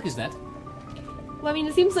 Who the fuck is that? Well, I mean,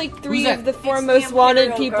 it seems like three that? of the four It's the most wanted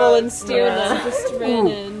Imperial people in Guards. Styrna Yeah. just ran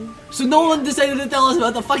in. So no one decided to tell us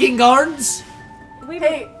about the fucking guards?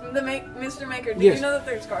 Hey, Mr. Maker, do Yes. you know that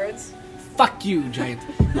there's guards? Fuck you, Giant.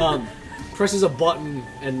 Presses a button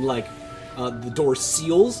and the door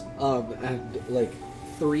seals, and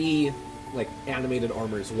three animated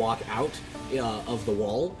armors walk out of the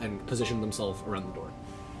wall and position themselves around the door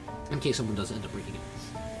in case someone does end up breaking it.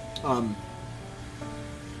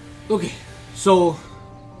 Okay, so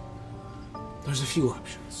there's a few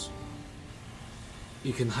options.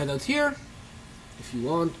 You can hide out here if you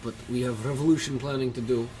want, but we have revolution planning to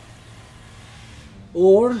do.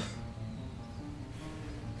 Or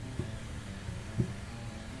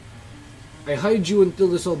I hide you until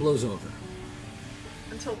this all blows over.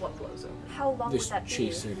 Until what blows over? How long This would that be?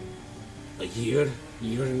 chasing. A year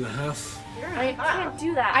and a half. I can't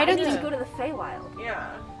do that. I I don't need to think- go to the Feywild.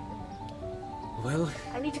 Yeah. Well,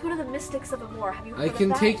 I need to go to the Mystics of the Moor. Have you heard I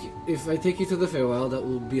can of that? take... If I take you to the Feywild, that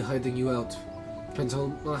will be hiding you out. Depends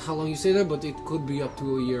how long you stay there, but it could be up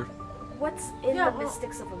to a year. What's in Yeah, the well-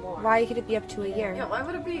 Mystics of the Moor? Why could it be up to a year? Yeah, why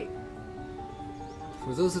would it be?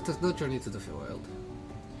 For those that have not journeyed to the Feywild,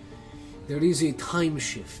 there is a time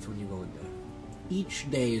shift when you go in there. Each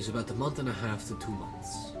day is about a month and a half to 2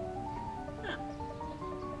 months.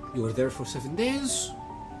 You are there for 7 days.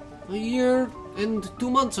 A year and 2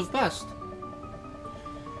 months have passed.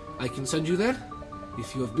 I can send you there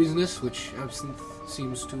if you have business, which Absinthe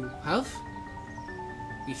seems to have.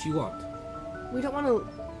 If you want. We don't want to.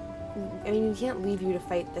 I mean, we can't leave you to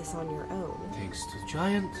fight this on your own. Thanks to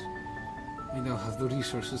Giant, we now have the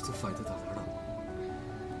resources to fight it on our own.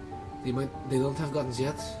 They don't have guns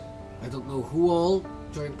yet. I don't know who all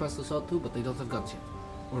Giant passed us out to, but they don't have guns yet.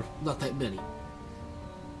 Or not that many.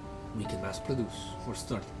 We can mass produce, for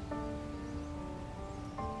starting.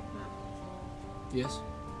 Yes?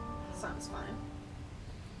 Sounds fine.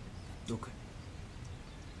 Okay.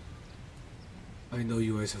 I know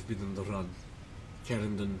you guys have been on the run.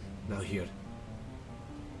 Clarendon, now here.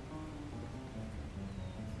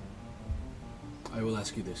 I will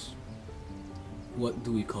ask you this. What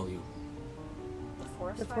do we call you? The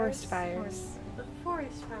Forest The Fires? forest fires. The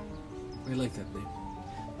forest fire. I like that name.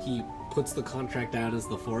 He puts the contract out as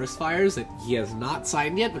the Forest Fires that he has not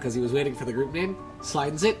signed yet because he was waiting for the group name.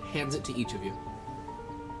 Signs it, hands it to each of you.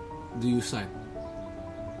 Do you sign?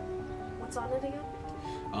 What's on it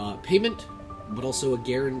again? Payment, but also a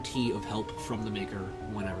guarantee of help from the Maker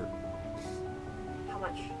whenever. How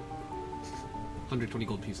much? 120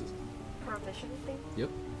 gold pieces. Per mission thing? Yep.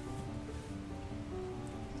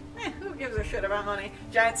 Who gives a shit about money?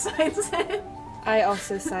 Giant signs it. I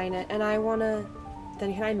also sign it, and I wanna.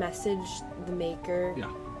 Then can I message the Maker Yeah.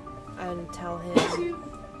 and tell him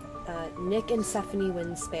Nick and Stephanie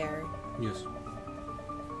Windspare. Yes.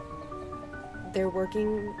 They're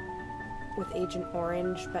working with Agent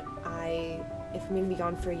Orange, but if I'm gonna be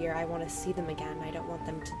gone for a year, I want to see them again. I don't want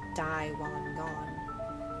them to die while I'm gone.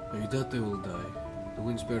 I doubt they will die. The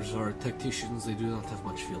Windspears are tacticians, they do not have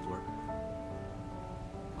much field work.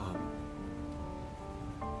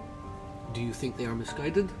 Do you think they are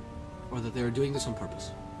misguided? Or that they are doing this on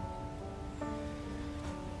purpose?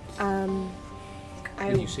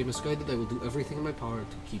 If you say misguided, I will do everything in my power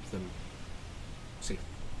to keep them See.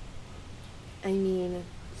 I mean,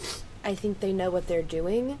 I think they know what they're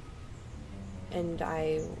doing, and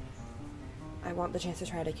I want the chance to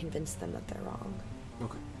try to convince them that they're wrong.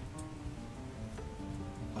 Okay.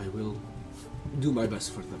 I will do my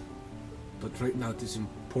best for them. But right now it is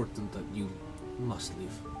important that you must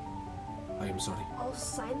leave. I am sorry. I'll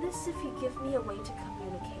sign this if you give me a way to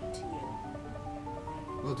communicate to you.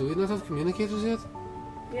 Well, do we not have communicators yet?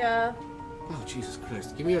 Yeah. Oh, Jesus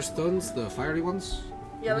Christ. Give me your stones, the fiery ones.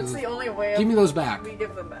 Yeah, that's the only way. Give me those back. We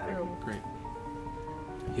give them back. Great.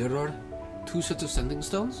 Here are 2 sets of sending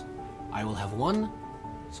stones. I will have one,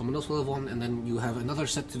 someone else will have one, and then you have another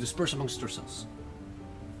set to disperse amongst yourselves.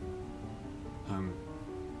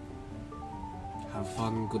 Have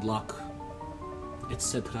fun, good luck,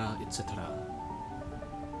 etc., etc.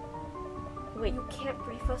 Wait, you can't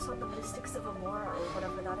brief us on the mystics of Amora or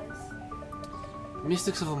whatever that is?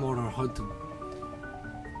 Mystics of Amor are hard to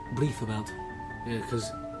brief about,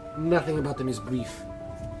 because nothing about them is brief.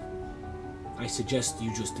 I suggest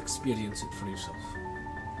you just experience it for yourself.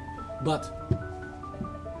 But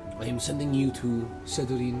I am sending you to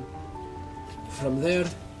Sedurine. From there,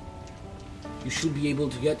 you should be able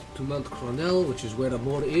to get to Mount Cronel, which is where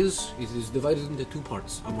Amor is. It is divided into 2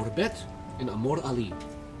 parts, Amor Bet and Amor Ali.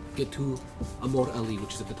 Get to Amor Ali,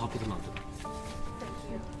 which is at the top of the mountain.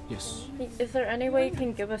 Thank you. Yes. Is there any way you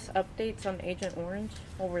can give us updates on Agent Orange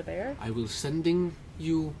over there? I will sending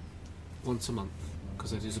you once a month,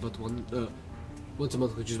 because that is about once a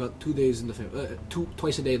month, which is about 2 days in the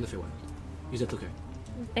twice a day in the Feywild. Is that okay?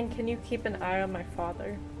 And can you keep an eye on my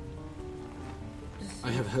father?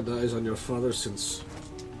 I have had eyes on your father since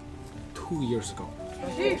 2 years ago.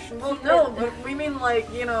 Sheesh. Well, no, but we mean like,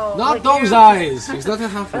 you know. Not like those you. eyes! He's not a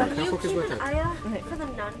half-orc. Can you Half-orc is keep my an type. eye out for the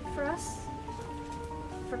nun for us?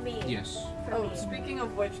 For me. Yes. For Oh, me. speaking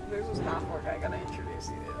of which, there's this half-orc I gotta introduce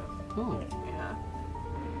you to. Oh, Yeah.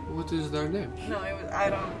 what is their name? No, I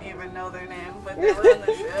don't even know their name, but they were on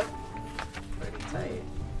the ship. Pretty tight.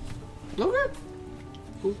 Okay.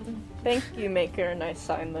 Cool. Thank you, Maker, and I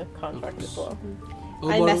signed the contract as well.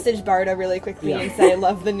 I Omar- messaged Barda really quickly Yeah. and said I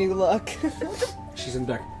love the new look. She's in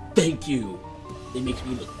the back. Thank you. It makes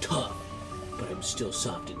me look tough, but I'm still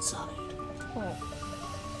soft inside.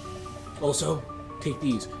 Also, take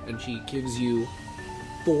these. And she gives you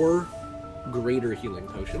 4 greater healing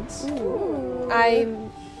potions. You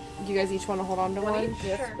guys each want to hold on to one?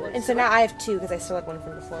 Sure. And so now I have 2 because I still had one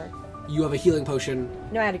from before. You have a healing potion.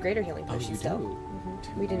 No, I had a greater healing Oh, potion you still. do.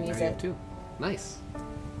 We didn't Now use you have it. 2. Nice.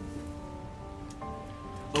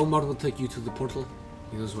 Omar will take you to the portal.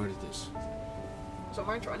 He knows where it is. So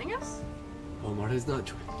Mark's joining us? Omar is not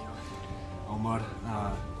joining you. Omar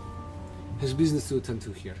has business to attend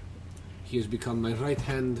to here. He has become my right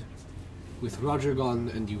hand with Roger gone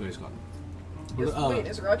and you guys gone. Wait,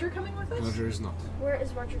 is Roger coming with us? Roger is not. Where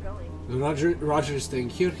is Roger going? Roger is staying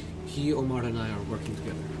here. He, Omar, and I are working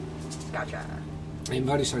together. Gotcha. I am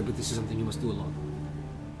very sorry, but this is something you must do alone.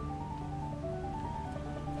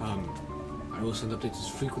 I will send updates as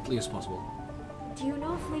frequently as possible. Do you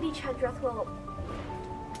know if Lady Chandreth will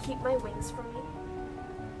keep my wings for me?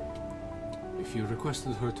 If you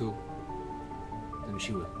requested her to, then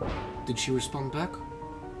she will. Did she respond back?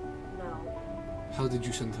 No. How did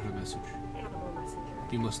you send her a message? Animal messenger.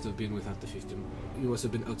 You must have been without the 50. You must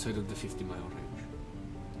have been outside of the 50-mile range.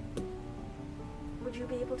 Would you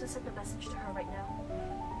be able to send a message to her right now?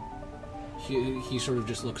 He sort of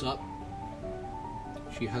just looks up.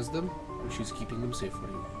 She has them, and she's keeping them safe for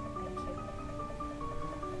you. Thank you.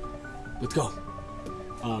 Let's go.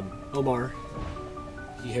 Omar.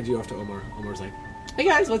 He heads you off to Omar. Omar's like, hey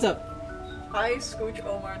guys, what's up? I scooch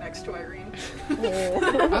Omar next to Irene.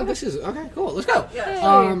 Oh, this is okay. Cool. Let's go.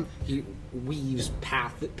 Yeah. He weaves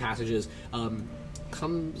passages.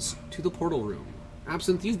 Comes to the portal room.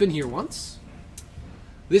 Absinthe, you've been here once.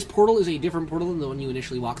 This portal is a different portal than the one you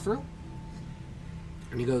initially walked through.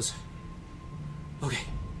 And he goes, okay,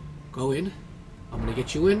 go in. I'm gonna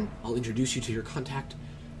get you in. I'll introduce you to your contact,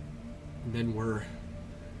 and then we're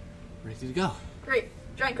ready to go. Great.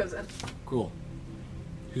 Giant goes in. Cool.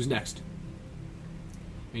 Who's next?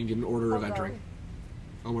 And you get an order of I'll go. entering.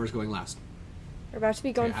 Omar's going last. We're about to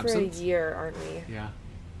be gone Okay, for a Absinthe? year, aren't we? Yeah.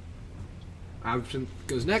 Absinthe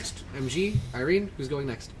goes next. MG, Irene, who's going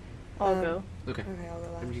next? I'll go. Okay. Okay, I'll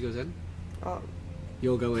go last. MG goes in. Oh,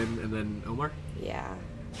 You'll go in, and then Omar. yeah.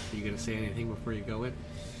 Are you gonna say anything before you go in?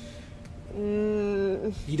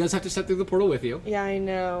 Mm, He does have to step through the portal with you, yeah, I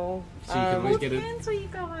know. so you can always get in. Depends where you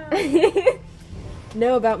go out.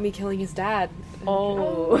 Know about me killing his dad.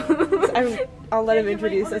 Oh. I'll let him Yeah, you might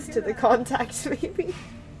introduce wanna us do to the that. contact, maybe.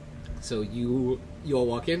 So you all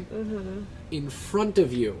walk in. In front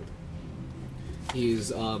of you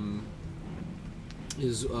is a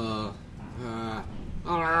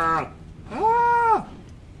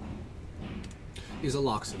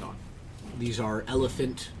loxodon. These are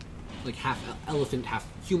elephant, like half elephant, half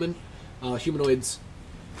human, humanoids.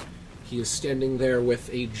 He is standing there with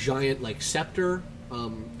a giant, like, scepter,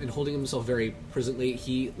 and holding himself very presently.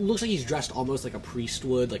 He looks like he's dressed almost like a priest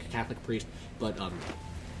would, like a Catholic priest, but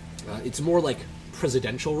it's more like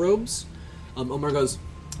presidential robes. Omar goes,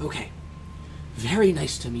 "Okay, very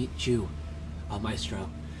nice to meet you, Maestro.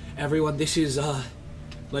 Everyone, this is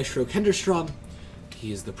Maestro Kenderstrom.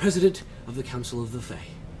 He is the president of the Council of the Fae."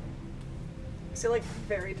 Is he, like,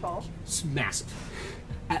 very tall? It's massive.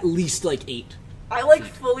 At least, like, 8. I, like,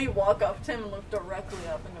 fully walk up to him and look directly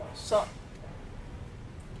up and go, "Sup?"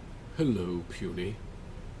 Hello, puny.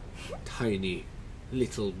 Tiny,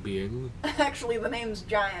 little being. Actually, the name's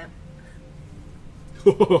Giant.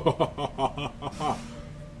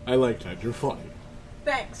 I like that. You're funny.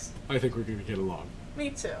 Thanks. I think we're gonna get along. Me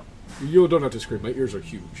too. You don't have to scream. My ears are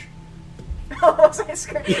huge. Oh, was I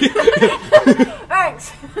screaming?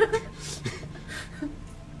 Thanks.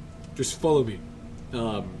 Just follow me.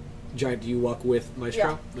 Giant, do you walk with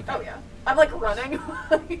Maestro? Yeah. Okay. Oh, yeah. I'm, like, running.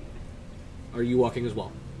 Are you walking as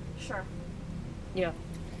well? Sure. Yeah.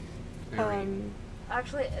 Irene.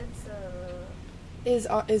 Actually, it's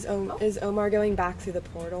Is Omar going back through the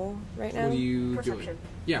portal right now? What are you perception. doing?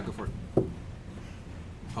 Yeah, go for it.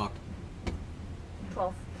 Talk.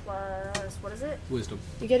 12 plus, what is it? Wisdom.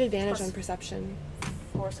 You get advantage Plus- on perception.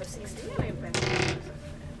 4, so 16.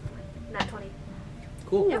 Nat 20.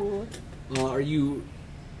 Cool. Are you...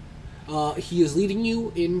 he is leading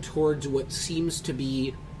you in towards what seems to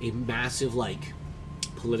be a massive, like,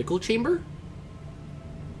 political chamber?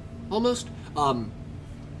 Almost.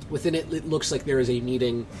 Within it, it looks like there is a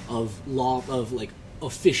meeting of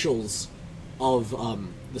officials of,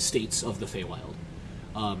 the states of the Feywild.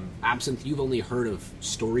 Absinthe, you've only heard of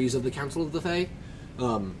stories of the Council of the Fae,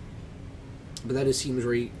 but that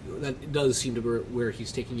does seem to be where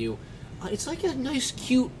he's taking you. It's like a nice,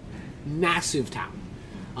 cute, massive town.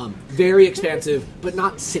 Very expansive, but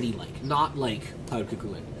not city-like, not like Cloud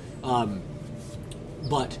Cuckooland.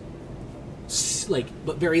 But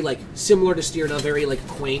very, like, similar to Styrna, very, like,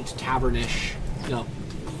 quaint, tavernish,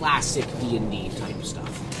 classic D&D type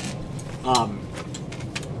stuff.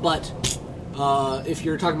 But if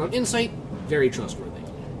you're talking about insight, very trustworthy.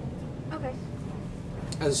 Okay.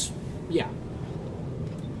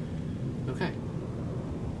 Okay.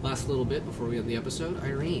 Last little bit before we end the episode,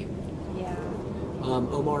 Irene. Yeah.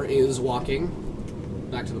 Omar is walking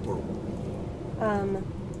back to the portal.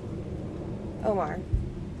 Omar.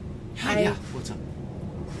 Yeah, what's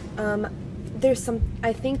up? There's some.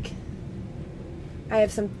 I think.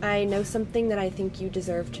 I know something that I think you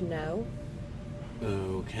deserve to know.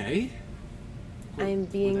 Okay. I'm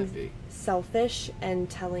would being that be? selfish and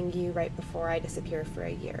telling you right before I disappear for a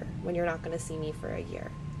year, when you're not going to see me for a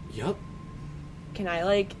year. Yup. Can I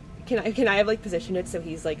have like positioned it so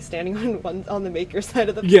he's like standing on the maker side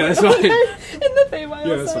of the Yeah, that's portal fine. in the Feywild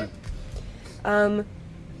Yeah, that's side. fine.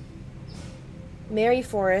 Mary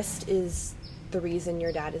Forrest is the reason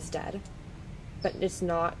your dad is dead, but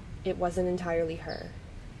it wasn't entirely her.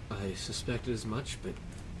 I suspected as much, but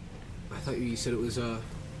I thought you said it was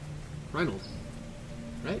Reynold,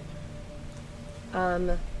 right?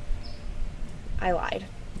 I lied.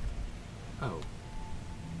 Oh.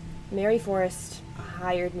 Mary Forrest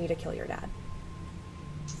hired me to kill your dad.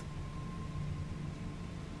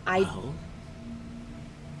 Well,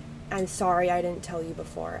 I'm sorry I didn't tell you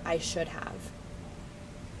before. I should have.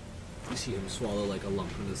 you see him swallow like a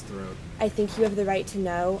lump in his throat. I think you have the right to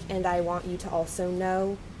know, and I want you to also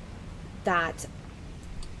know that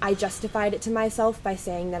I justified it to myself by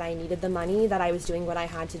saying that I needed the money, that I was doing what I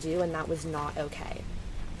had to do, and that was not okay.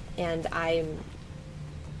 And I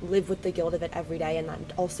live with the guilt of it every day, and that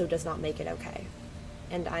also does not make it okay.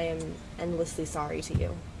 And I am endlessly sorry to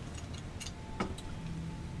you.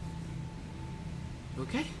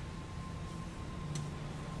 Okay.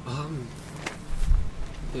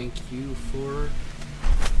 Thank you for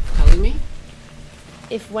telling me.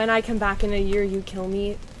 If when I come back in a year you kill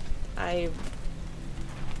me,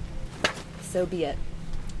 so be it.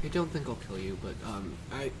 I don't think I'll kill you, but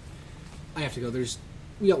I have to go.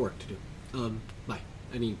 We got work to do. Bye.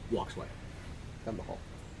 And he walks away down the hall.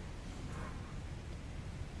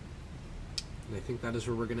 And I think that is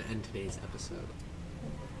where we're going to end today's episode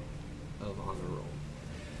of On the Roll.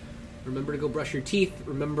 Remember to go brush your teeth.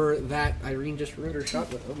 Remember that Irene just ruined her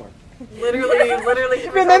shot with Omar. Literally. Can we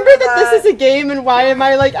Remember talk that about this is a game, and why am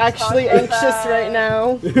I like actually Talk about anxious that. right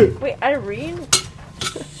now? Wait, Irene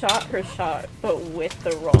shot her shot, but with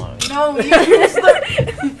the wrong. No, you use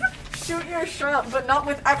the shoot your shot, but not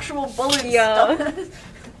with actual bullets. Yeah.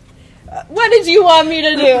 What did you want me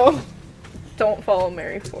to do? Don't follow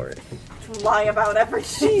Mary Forrest. Lie about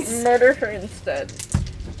everything. Murder her instead.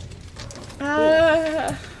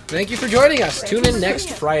 Thank you for joining us. Tune in next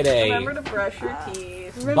Friday. Remember to brush your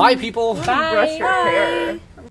teeth. Bye, people. Bye. Brush your hair.